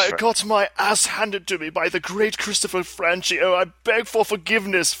by Chris. I got my ass handed to me by the great Christopher Franchi. Oh, I beg for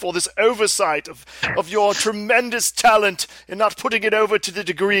forgiveness for this oversight of your tremendous talent in not putting it over to the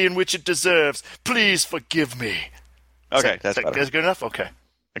degree in which it deserves. Please forgive me. Okay, that's better. Is good enough? Okay.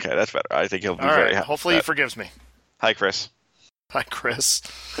 Okay, that's better. I think he'll be All very right. happy. Hopefully he with that. forgives me. Hi, Chris. Hi, Chris.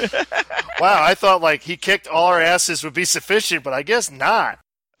 Wow, I thought, like, he kicked all our asses would be sufficient, but I guess not.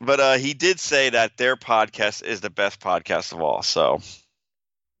 But he did say that their podcast is the best podcast of all, so.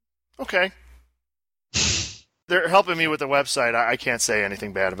 Okay. They're helping me with the website. I can't say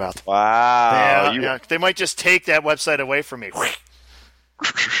anything bad about them. Wow. Yeah, they might just take that website away from me.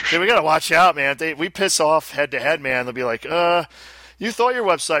 Dude, we gotta watch out, man. We piss off head to head, man. They'll be like, you thought your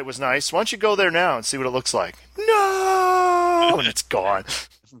website was nice. Why don't you go there now and see what it looks like? No! And it's gone.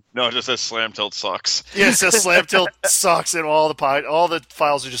 No, it just says Slam Tilt sucks. Yeah, it says Slam Tilt sucks, and all the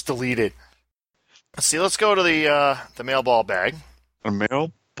files are just deleted. Let's see. Let's go to the mail ball bag. A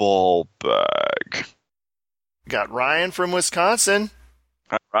mail ball bag. Got Ryan from Wisconsin.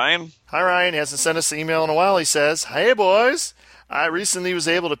 Hi, Ryan. Hi, Ryan. He hasn't sent us an email in a while. He says, "Hey, boys. I recently was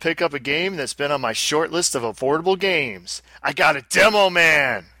able to pick up a game that's been on my short list of affordable games. I got a Demo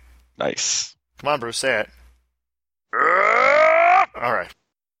Man." Nice. Come on, Bruce, say it. All right.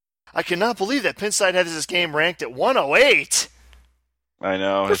 "I cannot believe that Pinside has this game ranked at 108. I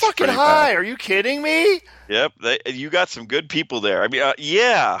know. They're it's fucking pretty high. bad. Are you kidding me? Yep. You got some good people there. I mean,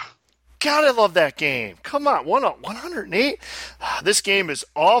 yeah. God, I love that game. Come on, 108? This game is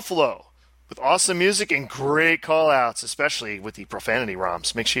all flow, with awesome music and great call-outs, especially with the profanity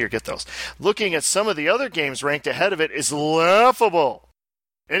ROMs. Make sure you get those. Looking at some of the other games ranked ahead of it is laughable.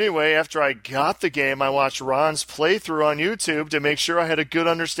 Anyway, after I got the game, I watched Ron's playthrough on YouTube to make sure I had a good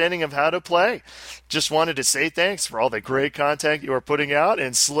understanding of how to play. Just wanted to say thanks for all the great content you are putting out,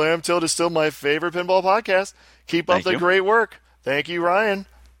 and Slam Tilt is still my favorite pinball podcast. Keep up the great work. Thank you, Ryan."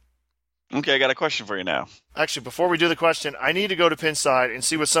 Okay, I got a question for you now. Actually, before we do the question, I need to go to Pinside and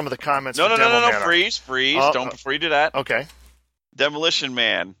see what some of the comments No, for Demo Man are. freeze. Don't before you do that. Okay. Demolition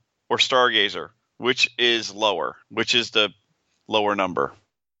Man or Stargazer, which is lower? Which is the lower number?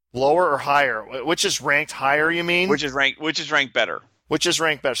 Lower or higher? Which is ranked higher, you mean? Which is ranked better? Which is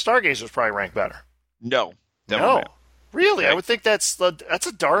ranked better? Stargazer's probably ranked better. No. Demo No. Man. Really? Okay. I would think that's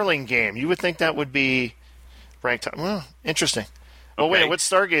a darling game. You would think that would be ranked high. Well, interesting. Oh, Okay. wait, what's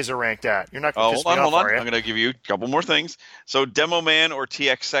Stargazer ranked at? You're not going to piss hold me on. off, are I'm going to give you a couple more things. So, Demo Man or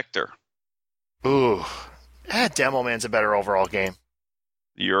TX Sector? you? Ooh. Demo Man's a better overall game.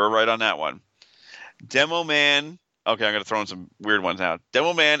 You're right on that one. Demo Man. Okay, I'm going to throw in some weird ones now.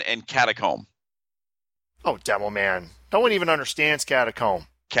 Demo Man and Catacomb. Oh, Demo Man. No one even understands Catacomb.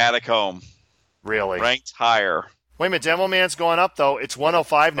 Catacomb. Really? Ranked higher. Wait a minute, Demo Man's going up, though. It's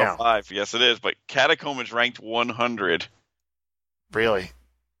 105 now. 5. Yes, it is. But Catacomb is ranked 100. Really?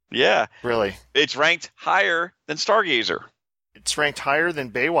 Yeah. Really? It's ranked higher than Stargazer. It's ranked higher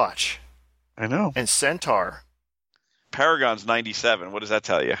than Baywatch I know. and Centaur. Paragon's 97. What does that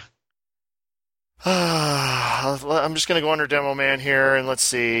tell you? I'm just going to go under Demo Man here, and let's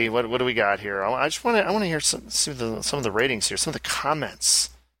see what do we got here. I want to hear some of the ratings here, some of the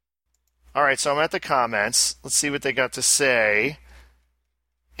comments. All right, so I'm at the comments. Let's see what they got to say,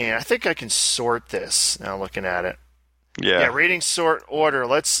 and I think I can sort this now. Looking at it, yeah, rating sort order.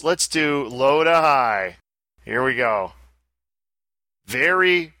 Let's do low to high. Here we go.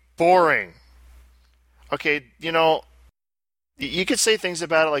 Very boring. Okay, you could say things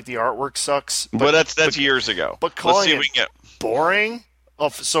about it like the artwork sucks. But that's years ago. But Let's calling see if it we can get. boring? Oh,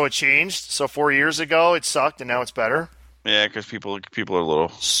 so it changed? So 4 years ago it sucked and now it's better? Yeah, because people are a little.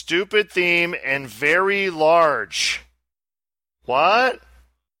 Stupid theme and very large. What?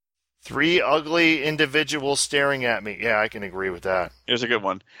 3 ugly individuals staring at me. Yeah, I can agree with that. Here's a good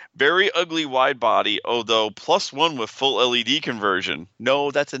one. Very ugly wide body, although +1 with full LED conversion. No,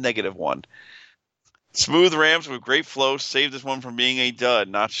 that's a -1. Smooth ramps with great flow saved this one from being a dud.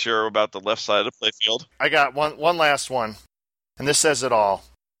 Not sure about the left side of the playfield. I got one last one. And this says it all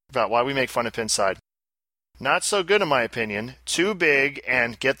about why we make fun of Pinside. Not so good in my opinion. Too big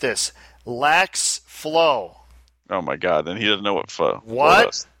and, get this, lacks flow. Oh my God! Then he doesn't know what flow.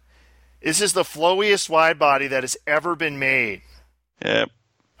 What? Flow This is the flowiest wide body that has ever been made. Yep.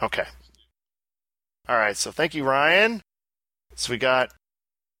 Okay. All right. So thank you, Ryan. So we got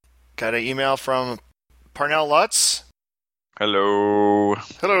an email from Parnell Lutz. Hello.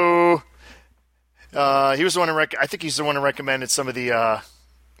 Hello. He was the one I think he's the one who recommended some of the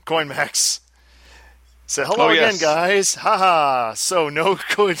CoinMechs. Said, hello again, guys. Haha. So no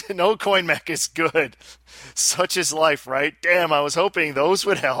CoinMech is good. Such is life, right? Damn, I was hoping those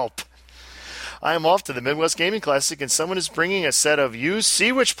would help. I am off to the Midwest Gaming Classic, and someone is bringing a set of used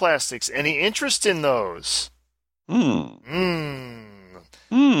Sea Witch plastics. Any interest in those?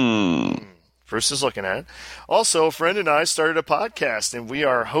 Bruce is looking at it. Also, a friend and I started a podcast, and we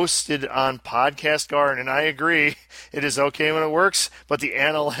are hosted on Podcast Garden, and I agree, it is okay when it works, but the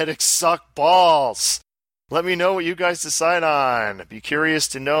analytics suck balls. Let me know what you guys decide on. Be curious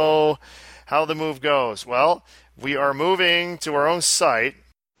to know how the move goes. Well, we are moving to our own site.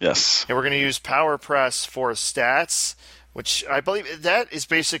 Yes. And we're going to use PowerPress for stats, which I believe that is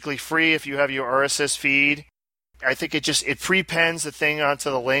basically free if you have your RSS feed. I think it prepends the thing onto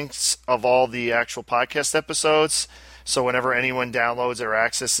the links of all the actual podcast episodes. So whenever anyone downloads it or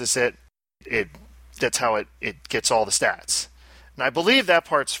accesses it, that's how it gets all the stats. And I believe that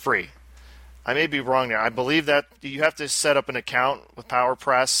part's free. I may be wrong there. I believe that you have to set up an account with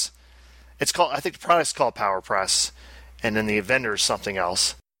PowerPress. I think the product's called PowerPress, and then the vendor is something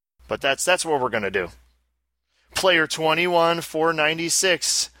else. But that's what we're going to do. Player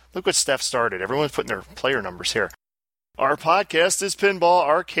 21-496. Look what Steph started. Everyone's putting their player numbers here. Our podcast is pinball,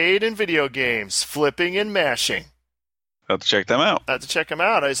 arcade, and video games, flipping and mashing. I'll have to check them out. I have to check them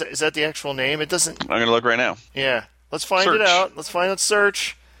out. Is that the actual name? It doesn't. I'm going to look right now. Yeah. Let's find Search. it out. Let's find out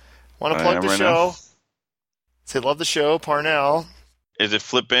search. Want to plug the show. Say love the show, Parnell. Is it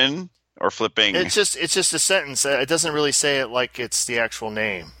flippin' or flipping? It's just a sentence. It doesn't really say it like it's the actual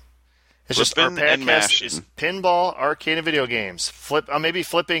name. It's just our podcast is pinball, arcade, and video games. Maybe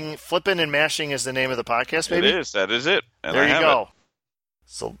flipping and mashing is the name of the podcast. Maybe it is. That is it. And there you go.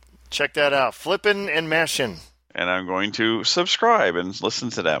 So check that out. Flipping and mashing. And I'm going to subscribe and listen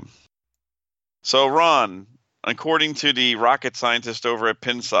to them. So Ron, according to the rocket scientist over at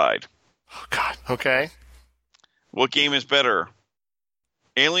Pinside. Oh God. Okay. What game is better,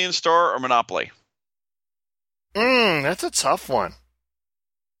 Alien Star or Monopoly? That's a tough one.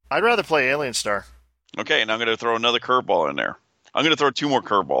 I'd rather play Alien Star. Okay, and I'm going to throw another curveball in there. I'm going to throw two more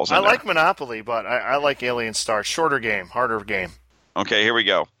curveballs in there. I like Monopoly, but I like Alien Star. Shorter game, harder game. Okay, here we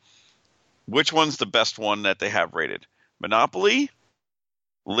go. Which one's the best one that they have rated? Monopoly,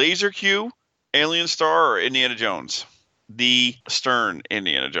 Laser Q, Alien Star, or Indiana Jones? The Stern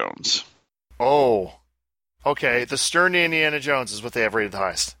Indiana Jones. Oh. Okay, the Stern Indiana Jones is what they have rated the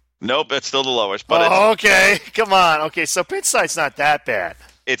highest. Nope, that's still the lowest. But okay. Come on. Okay, so Pinside's not that bad.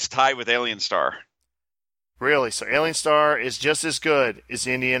 It's tied with Alien Star. Really? So Alien Star is just as good as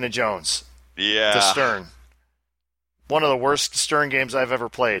Indiana Jones. Yeah. The Stern. One of the worst Stern games I've ever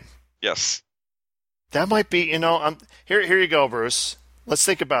played. Yes. That might be, here you go, Bruce. Let's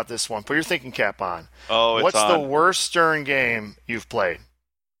think about this one. Put your thinking cap on. Oh, it's What's on. the worst Stern game you've played?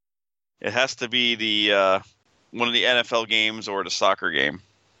 It has to be the one of the NFL games or the soccer game.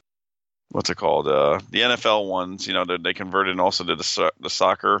 What's it called? The NFL ones, they converted and also did the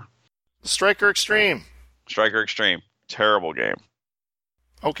soccer. Striker Extreme. Striker Extreme. Terrible game.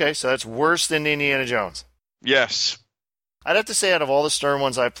 Okay, so that's worse than Indiana Jones. Yes. I'd have to say out of all the Stern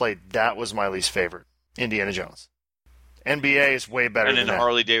ones I played, that was my least favorite. Indiana Jones. NBA is way better than that. And then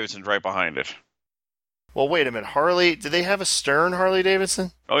Harley Davidson's right behind it. Well, wait a minute. Harley, did they have a Stern Harley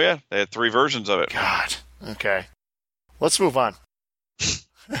Davidson? Oh, yeah. They had 3 versions of it. God. Okay. Let's move on.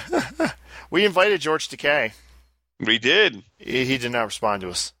 We invited George Takei. We did. He did not respond to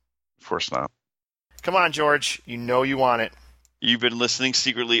us. Of course not. Come on, George. You know you want it. You've been listening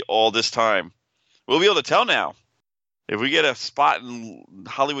secretly all this time. We'll be able to tell now. If we get a spot in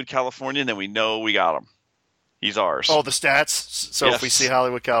Hollywood, California, then we know we got him. He's ours. Oh, the stats? So yes. If we see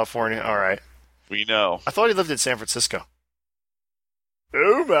Hollywood, California, all right. We know. I thought he lived in San Francisco.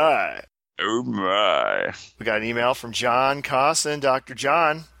 Oh, my. Oh, my. We got an email from John Cosson, Dr.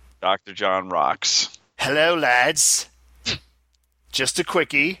 John. Dr. John rocks. Hello, lads. Just a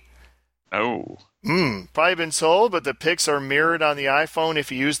quickie. Oh. Probably been told, but the pics are mirrored on the iPhone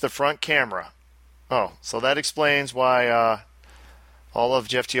if you use the front camera. Oh, so that explains why all of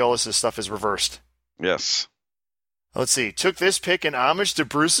Jeff Teolis' stuff is reversed. Yes. Let's see. Took this pic in homage to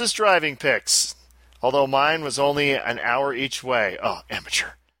Bruce's driving pics. although mine was only an hour each way. Oh, amateur.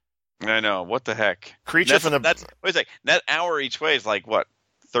 I know. What the heck? Creature from the... Wait a second. That hour each way is like, what,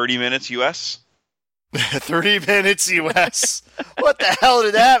 30 minutes U.S.? 30 minutes U.S. What the hell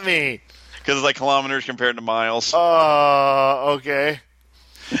did that mean? Because it's like kilometers compared to miles. Okay.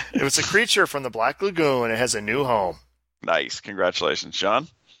 It was a creature from the Black Lagoon. It has a new home. Nice. Congratulations, John.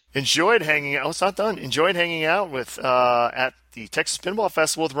 Enjoyed hanging out. Oh, it's not done. Enjoyed hanging out with at the Texas Pinball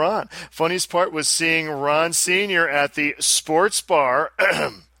Festival with Ron. Funniest part was seeing Ron Sr. at the sports bar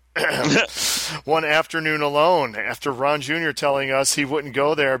one afternoon alone after Ron Jr. telling us he wouldn't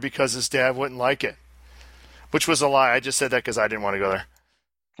go there because his dad wouldn't like it. Which was a lie. I just said that because I didn't want to go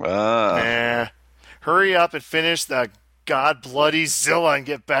there. Hurry up and finish the God Bloody Zilla and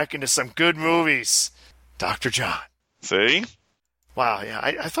get back into some good movies. Dr. John. See? Wow, yeah.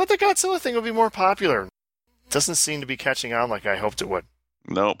 I thought the Godzilla thing would be more popular. Doesn't seem to be catching on like I hoped it would.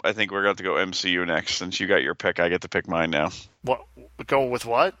 Nope. I think we're going to go MCU next. Since you got your pick, I get to pick mine now. What? Go with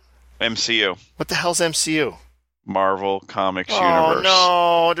what? MCU. What the hell's MCU? Marvel Comics Universe.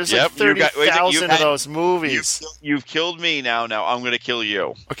 Oh, no. There's like 30,000 of those movies. You've killed me now. Now I'm going to kill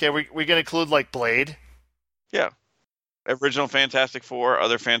you. Okay, we going to include like Blade? Yeah. Original Fantastic Four,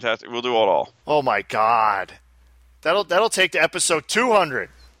 other Fantastic. We'll do it all. Oh, my God. That'll take to episode 200.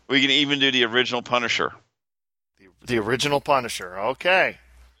 We can even do the original Punisher. The original Punisher. Okay.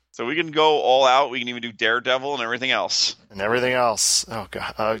 So we can go all out. We can even do Daredevil and everything else. Oh,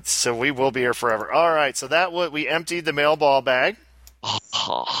 God. So we will be here forever. All right. So we emptied the mail ball bag.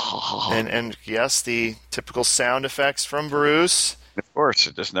 and yes, the typical sound effects from Bruce. Of course.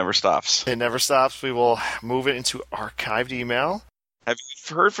 It just never stops. It never stops. We will move it into archived email. Have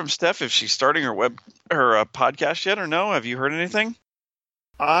you heard from Steph if she's starting her podcast yet or no? Have you heard anything?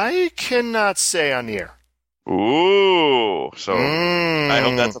 I cannot say on the air. Ooh. So I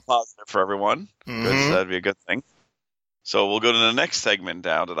hope that's a positive for everyone. Because that'd be a good thing. So we'll go to the next segment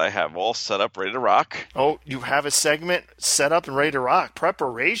now that I have all set up, ready to rock. Oh, you have a segment set up and ready to rock.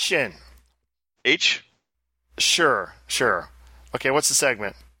 Preparation. H? Sure. Okay, what's the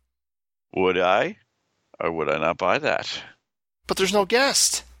segment? Would I or would I not buy that? But there's no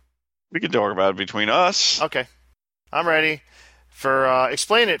guest. We can talk about it between us. Okay. I'm ready.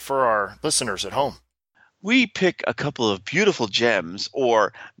 Explain it for our listeners at home. We pick a couple of beautiful gems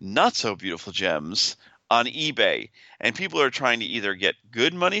or not so beautiful gems on eBay, and people are trying to either get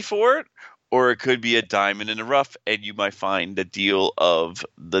good money for it or it could be a diamond in the rough, and you might find the deal of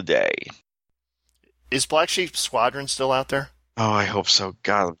the day. Is Black Sheep Squadron still out there? Oh, I hope so.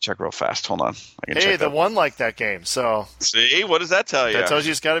 God, let me check real fast. Hold on. Hey, the one liked that game, so... See? What does that tell you? That tells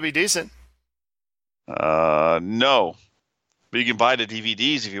you it's got to be decent. No. But you can buy the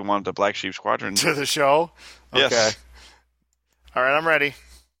DVDs if you want the Black Sheep Squadron. To the show? Yes. Okay. All right, I'm ready.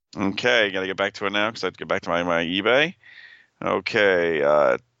 Okay, got to get back to it now because I have to get back to my eBay.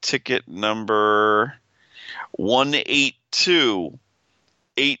 Okay, ticket number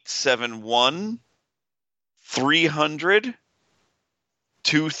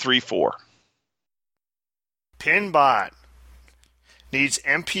 182-871-300-234. Pinbot needs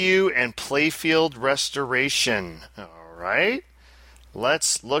MPU and playfield restoration. All right.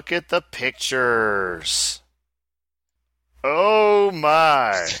 Let's look at the pictures. Oh,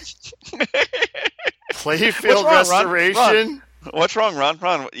 my. Playfield restoration. Ron? What's wrong, Ron?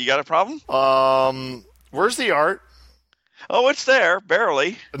 Ron, you got a problem? Where's the art? Oh, it's there,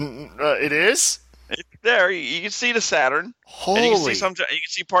 barely. It is? It's there. You can see the Saturn. Holy. And you can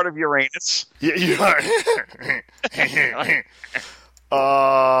see part of Uranus. The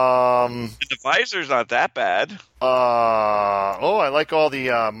visor's not that bad. I like all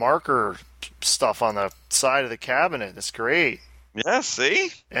the marker stuff on the side of the cabinet. That's great. Yeah, see?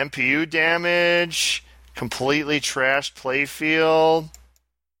 MPU damage, completely trashed playfield.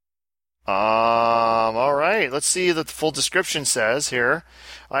 All right. Let's see what the full description says here.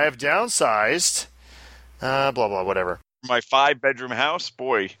 I have downsized. Blah, blah, whatever. My 5-bedroom house?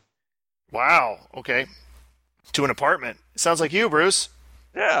 Boy. Wow. Okay. To an apartment. Sounds like you, Bruce.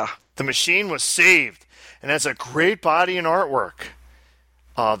 Yeah. The machine was saved and has a great body and artwork.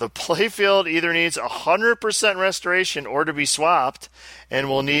 The playfield either needs 100% restoration or to be swapped and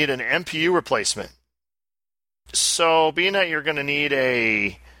will need an MPU replacement. So, being that you're going to need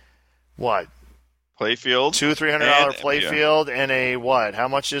a, what? Playfield. $200-$300 playfield and a what? How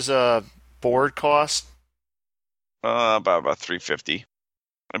much is a board cost? About $350.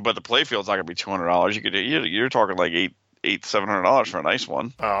 But the playfield's not going to be $200. You're talking like $700 for a nice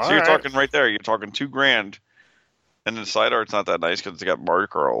one. Oh, so you're talking right there. You're talking $2,000 And the side art's not that nice because it's got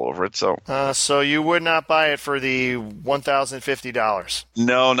marker all over it. So you would not buy it for the $1,050?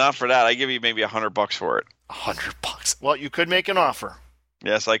 No, not for that. I give you maybe $100 for it. $100? Well, you could make an offer.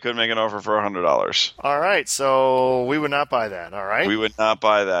 Yes, I could make an offer for $100. All right, so we would not buy that. All right, we would not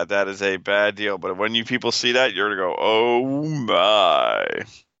buy that. That is a bad deal. But when you people see that, you're gonna go, "Oh my,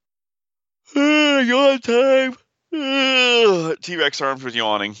 yawn time!" T-Rex arms with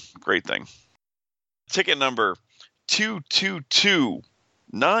yawning. Great thing. Ticket number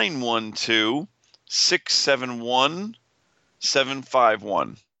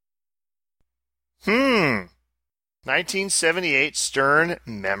 222-912-671-751. 1978 Stern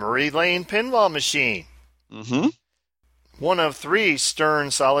Memory Lane pinball machine. Mm-hmm. One of 3 Stern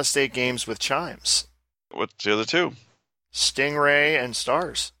solid-state games with chimes. What's the other 2? Stingray and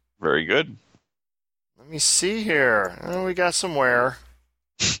Stars. Very good. Let me see here. Oh, we got some wear.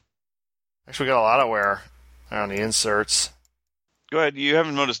 Actually, we got a lot of wear on the inserts. Go ahead. You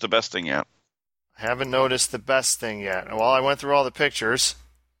haven't noticed the best thing yet. I haven't noticed the best thing yet. Well, I went through all the pictures.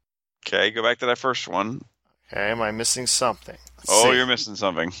 Okay, go back to that first one. Okay, am I missing something? Let's see. You're missing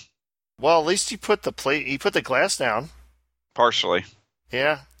something. Well, at least you put the glass down. Partially.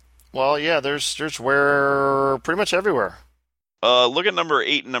 Yeah. Well, yeah, there's wear pretty much everywhere. Look at number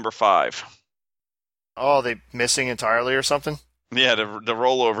 8 and number 5. Oh, are they missing entirely or something? Yeah, the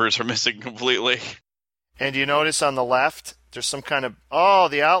rollovers are missing completely. And you notice on the left, there's some kind of...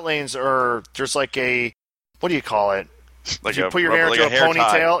 the outlanes are... There's like a... What do you call it? Like you put your hair into a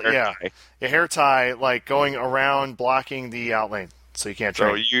ponytail? Tie. A hair tie, like going around blocking the outlane, so you can't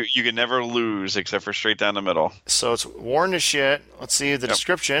drink. So you can never lose except for straight down the middle. So it's worn to shit. Let's see the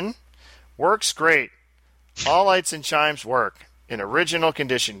description. Works great. All lights and chimes work. In original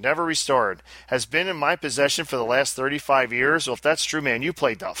condition, never restored. Has been in my possession for the last 35 years. Well, if that's true, man, you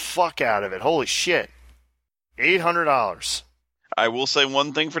played the fuck out of it. Holy shit. $800. I will say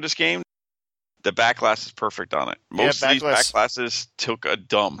one thing for this game. The back glass is perfect on it. Most of these back glasses took a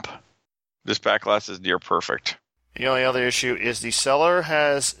dump. This back glass is near perfect. The only other issue is the seller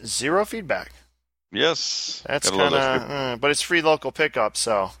has 0 feedback. Yes. That's kind of... but it's free local pickup,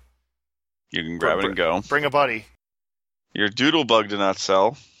 so... You can grab it and go. Bring a buddy. Your doodle bug did not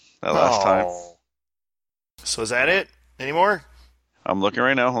sell that last time. So is that it? Any more? I'm looking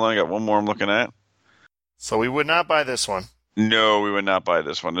right now. Hold on, I got one more I'm looking at. So we would not buy this one. No, we would not buy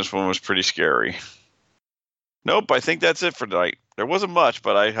this one. This one was pretty scary. Nope, I think that's it for tonight. There wasn't much,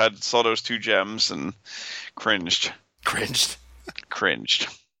 but I saw those 2 gems and cringed. Cringed.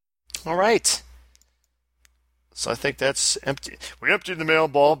 All right. So I think that's empty. We emptied the mail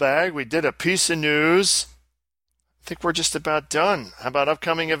ball bag. We did a piece of news. I think we're just about done. How about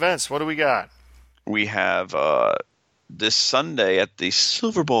upcoming events? What do we got? We have this Sunday at the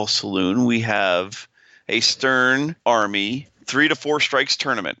Silver Ball Saloon, we have a Stern Army 3 to 4 strikes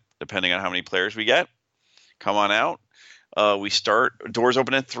tournament, depending on how many players we get. Come on out. Doors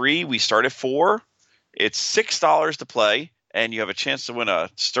open at 3. We start at 4. It's $6 to play, and you have a chance to win a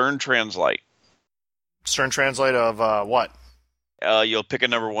Stern Translite. Stern Translite of what? You'll pick a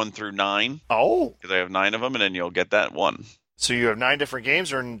number 1 through 9. Oh. Because I have 9 of them, and then you'll get that one. So you have 9 different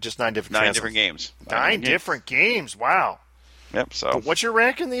games or just 9 different 9 different games. 9 different games. Wow. Yep, so. But what's your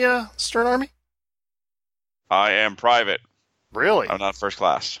rank in the Stern Army? I am private. Really? I'm not first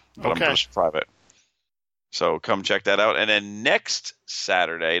class, but I'm just private. So come check that out. And then next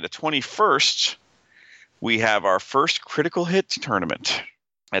Saturday, the 21st, we have our first Critical Hits tournament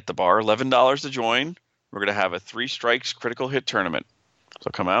at the bar. $11 to join. We're going to have a 3 strikes Critical Hit tournament.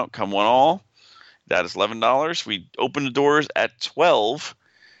 So come out, come one all. That is $11. We open the doors at 12,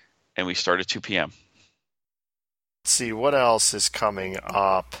 and we start at 2 p.m. Let's see, what else is coming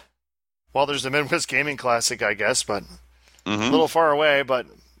up? Well, there's the Midwest Gaming Classic, I guess, but a little far away, but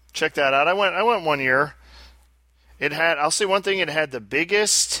check that out. I went one year. I'll say one thing, it had the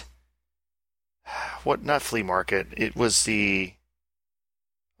biggest, not flea market, it was I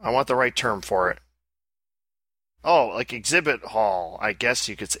want the right term for it. Oh, like exhibit hall, I guess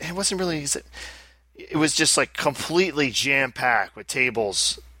you could say. It wasn't really, it was just like completely jam-packed with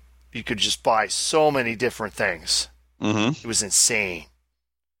tables. You could just buy so many different things. It was insane.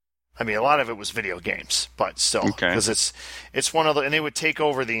 I mean, a lot of it was video games, but still, because it's one of the, and they would take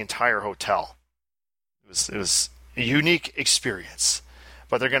over the entire hotel. It was a unique experience,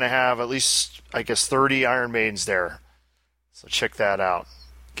 but they're going to have at least, I guess, 30 Iron Maidens there. So check that out.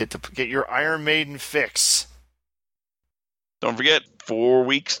 Get your Iron Maiden fix. Don't forget, 4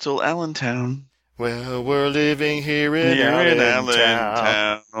 weeks till Allentown. Well, we're living here in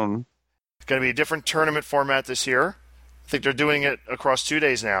Allentown. It's going to be a different tournament format this year. I think they're doing it across 2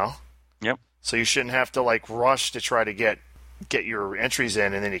 days now. Yep. So you shouldn't have to like rush to try to get your entries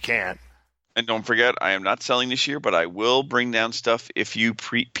in, and then you can't. And don't forget, I am not selling this year, but I will bring down stuff if you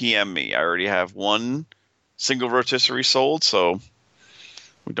PM me. I already have one single rotisserie sold, so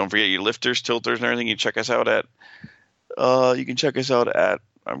don't forget your lifters, tilters, and everything. You check us out at. You can check us out at.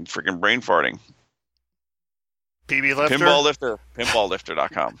 I'm freaking brain farting. PB Lifter? Pinball Lifter.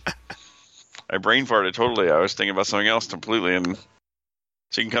 Pinballlifter.com. I brain farted totally. I was thinking about something else completely, and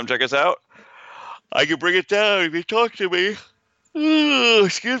so you can come check us out. I can bring it down if you talk to me.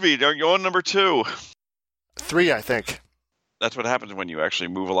 Excuse me. You're on number 2. 3, I think. That's what happens when you actually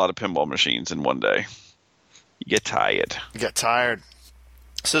move a lot of pinball machines in one day. You get tired. You get tired.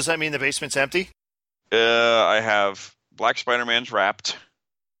 So does that mean the basement's empty? I have Black Spider-Man's wrapped.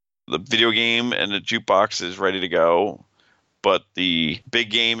 The video game and the jukebox is ready to go. But the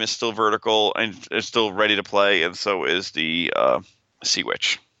big game is still vertical and is still ready to play, and so is the Sea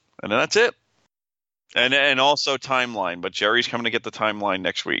Witch. And then that's it. And also Timeline, but Jerry's coming to get the Timeline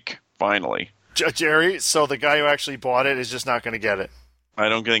next week, finally. Jerry, so the guy who actually bought it is just not going to get it? I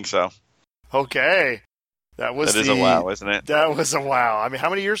don't think so. Okay. That is a wow, isn't it? That was a wow. I mean, how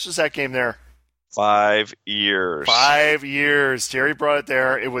many years was that game there? 5 years. 5 years. Jerry brought it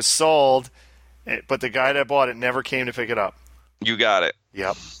there. It was sold, but the guy that bought it never came to pick it up. You got it.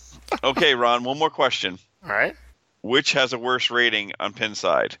 Yep. Okay, Ron, one more question. All right. Which has a worse rating on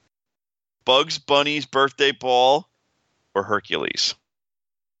Pinside? Bugs Bunny's Birthday Ball or Hercules?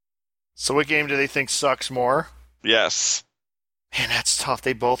 So what game do they think sucks more? Yes. Man, that's tough.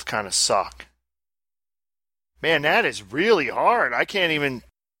 They both kind of suck. Man, that is really hard.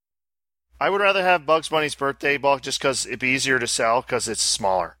 I would rather have Bugs Bunny's Birthday Ball just because it'd be easier to sell because it's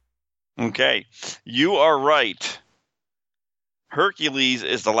smaller. Okay. You are right. Hercules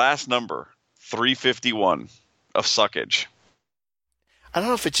is the last number, 351 of suckage. I don't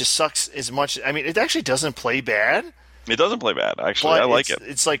know if it just sucks as much. I mean, it actually doesn't play bad. It doesn't play bad, actually. I like it.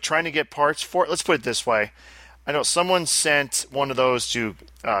 It's like trying to get parts for it. Let's put it this way. I know someone sent one of those to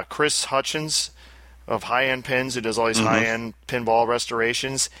Chris Hutchins of High End Pins, who does all these high-end pinball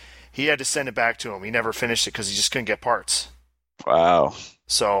restorations. He had to send it back to him. He never finished it because he just couldn't get parts. Wow.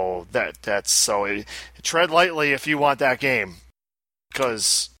 So tread lightly if you want that game,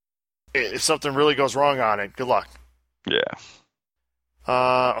 because if something really goes wrong on it, good luck. Yeah.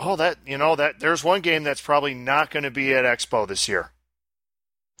 There's one game that's probably not going to be at Expo this year.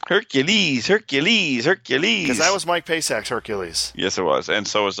 Hercules. Because that was Mike Pasak's Hercules. Yes, it was. And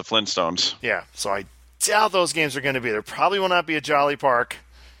so was the Flintstones. Yeah, so I doubt those games are going to be there. Probably will not be a Jolly Park.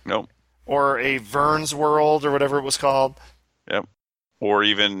 Nope. Or a Vern's World or whatever it was called. Yep. Or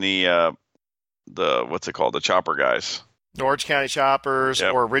even the what's it called? The Chopper guys. Orange County Choppers,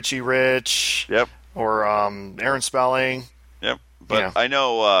 or Richie Rich. Yep. Or Aaron Spelling. Yep. But I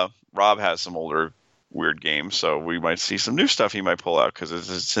know Rob has some older weird games, so we might see some new stuff he might pull out, because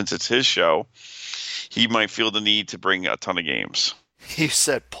since it's his show, he might feel the need to bring a ton of games. He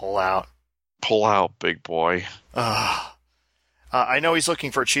said pull out. Pull out, big boy. I know he's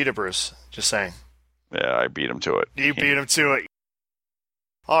looking for Cheetah Bruce, just saying. Yeah, I beat him to it. You beat him to it.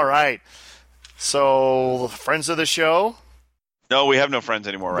 All right. So, friends of the show? No, we have no friends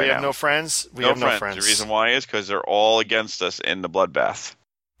anymore right now. We have no friends? We have no friends. The reason why is because they're all against us in the Bloodbath.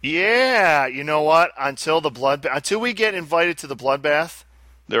 Yeah, you know what? Until we get invited to the Bloodbath,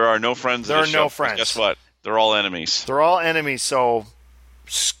 there are no friends. There are no friends. Guess what? They're all enemies. They're all enemies. So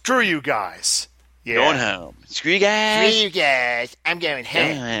screw you guys. Yeah. Going home. Screw you guys. Screw you guys. I'm going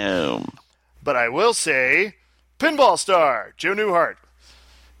home. Home. But I will say, Pinball Star Joe Newhart.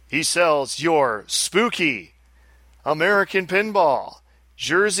 He sells your spooky American Pinball,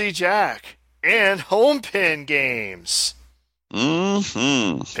 Jersey Jack, and home pin games.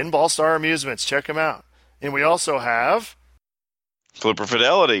 Pinball Star Amusements. Check them out. And we also have Flipper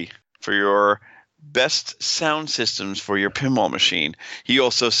Fidelity for your best sound systems for your pinball machine. He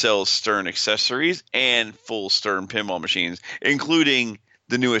also sells Stern accessories and full Stern pinball machines, including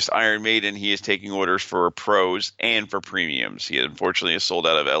the newest Iron Maiden. He is taking orders for pros and for premiums. He unfortunately is sold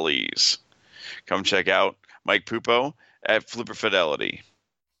out of LEs. Come check out Mike Pupo at Flipper Fidelity.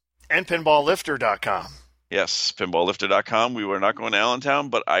 And pinballlifter.com. Yes, pinballlifter.com. We were not going to Allentown,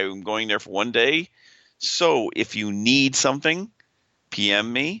 but I'm going there for one day. So if you need something,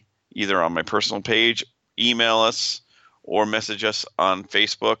 PM me, either on my personal page, email us, or message us on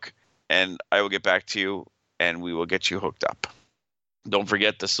Facebook, and I will get back to you, and we will get you hooked up. Don't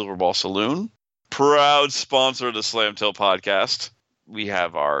forget the Silver Ball Saloon, proud sponsor of the Slam Till podcast. We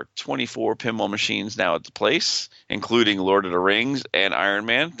have our 24 pinball machines now at the place, including Lord of the Rings and Iron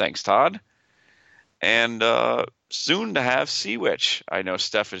Man. Thanks, Todd. and soon to have Sea Witch. I know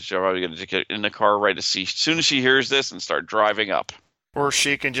Steph is probably going to get in the car right as soon as she hears this and start driving up. Or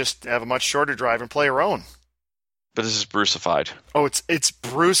she can just have a much shorter drive and play her own. But this is Brucified. Oh, it's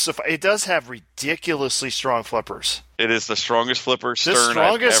Brucified. It does have ridiculously strong flippers. It is the strongest flipper stern The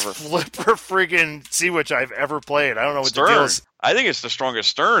strongest I've ever. flipper friggin' Sea Witch I've ever played. I don't know what Stern. the deal is. I think it's the strongest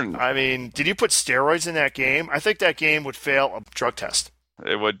stern. I mean, did you put steroids in that game? I think that game would fail a drug test.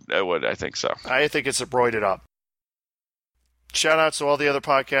 It would. I think so. I think it's roided up. Shout out to all the other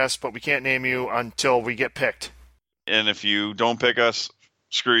podcasts, but we can't name you until we get picked. And if you don't pick us,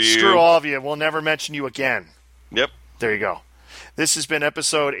 screw you. Screw all of you. We'll never mention you again. Yep. There you go. This has been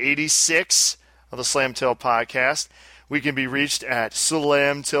episode 86 of the Slam Till Podcast. We can be reached at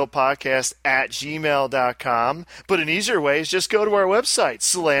slamtillpodcast@gmail.com. But an easier way is just go to our website,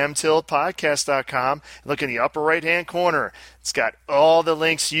 slamtillpodcast.com, and look in the upper right-hand corner. It's got all the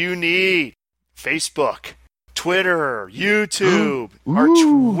links you need. Facebook, Twitter, YouTube, our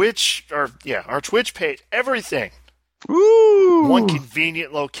Twitch page, everything. Woo! One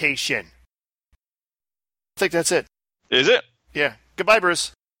convenient location. I think that's it. Is it? Yeah. Goodbye,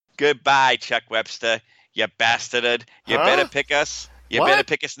 Bruce. Goodbye, Chuck Webster. You bastard. You Huh? better pick us. You What? better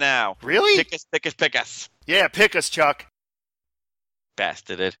pick us now. Really? Pick us, pick us, pick us. Yeah, pick us, Chuck.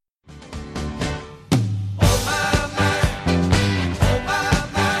 Bastard.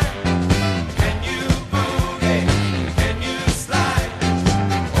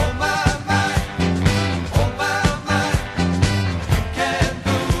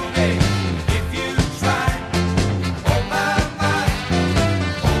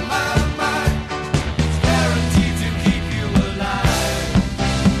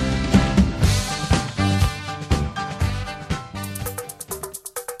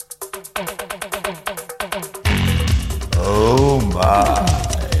 Oh my.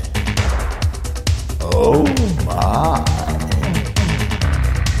 Oh my.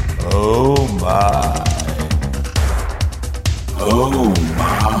 Oh my. Oh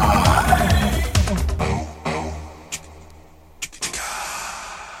my.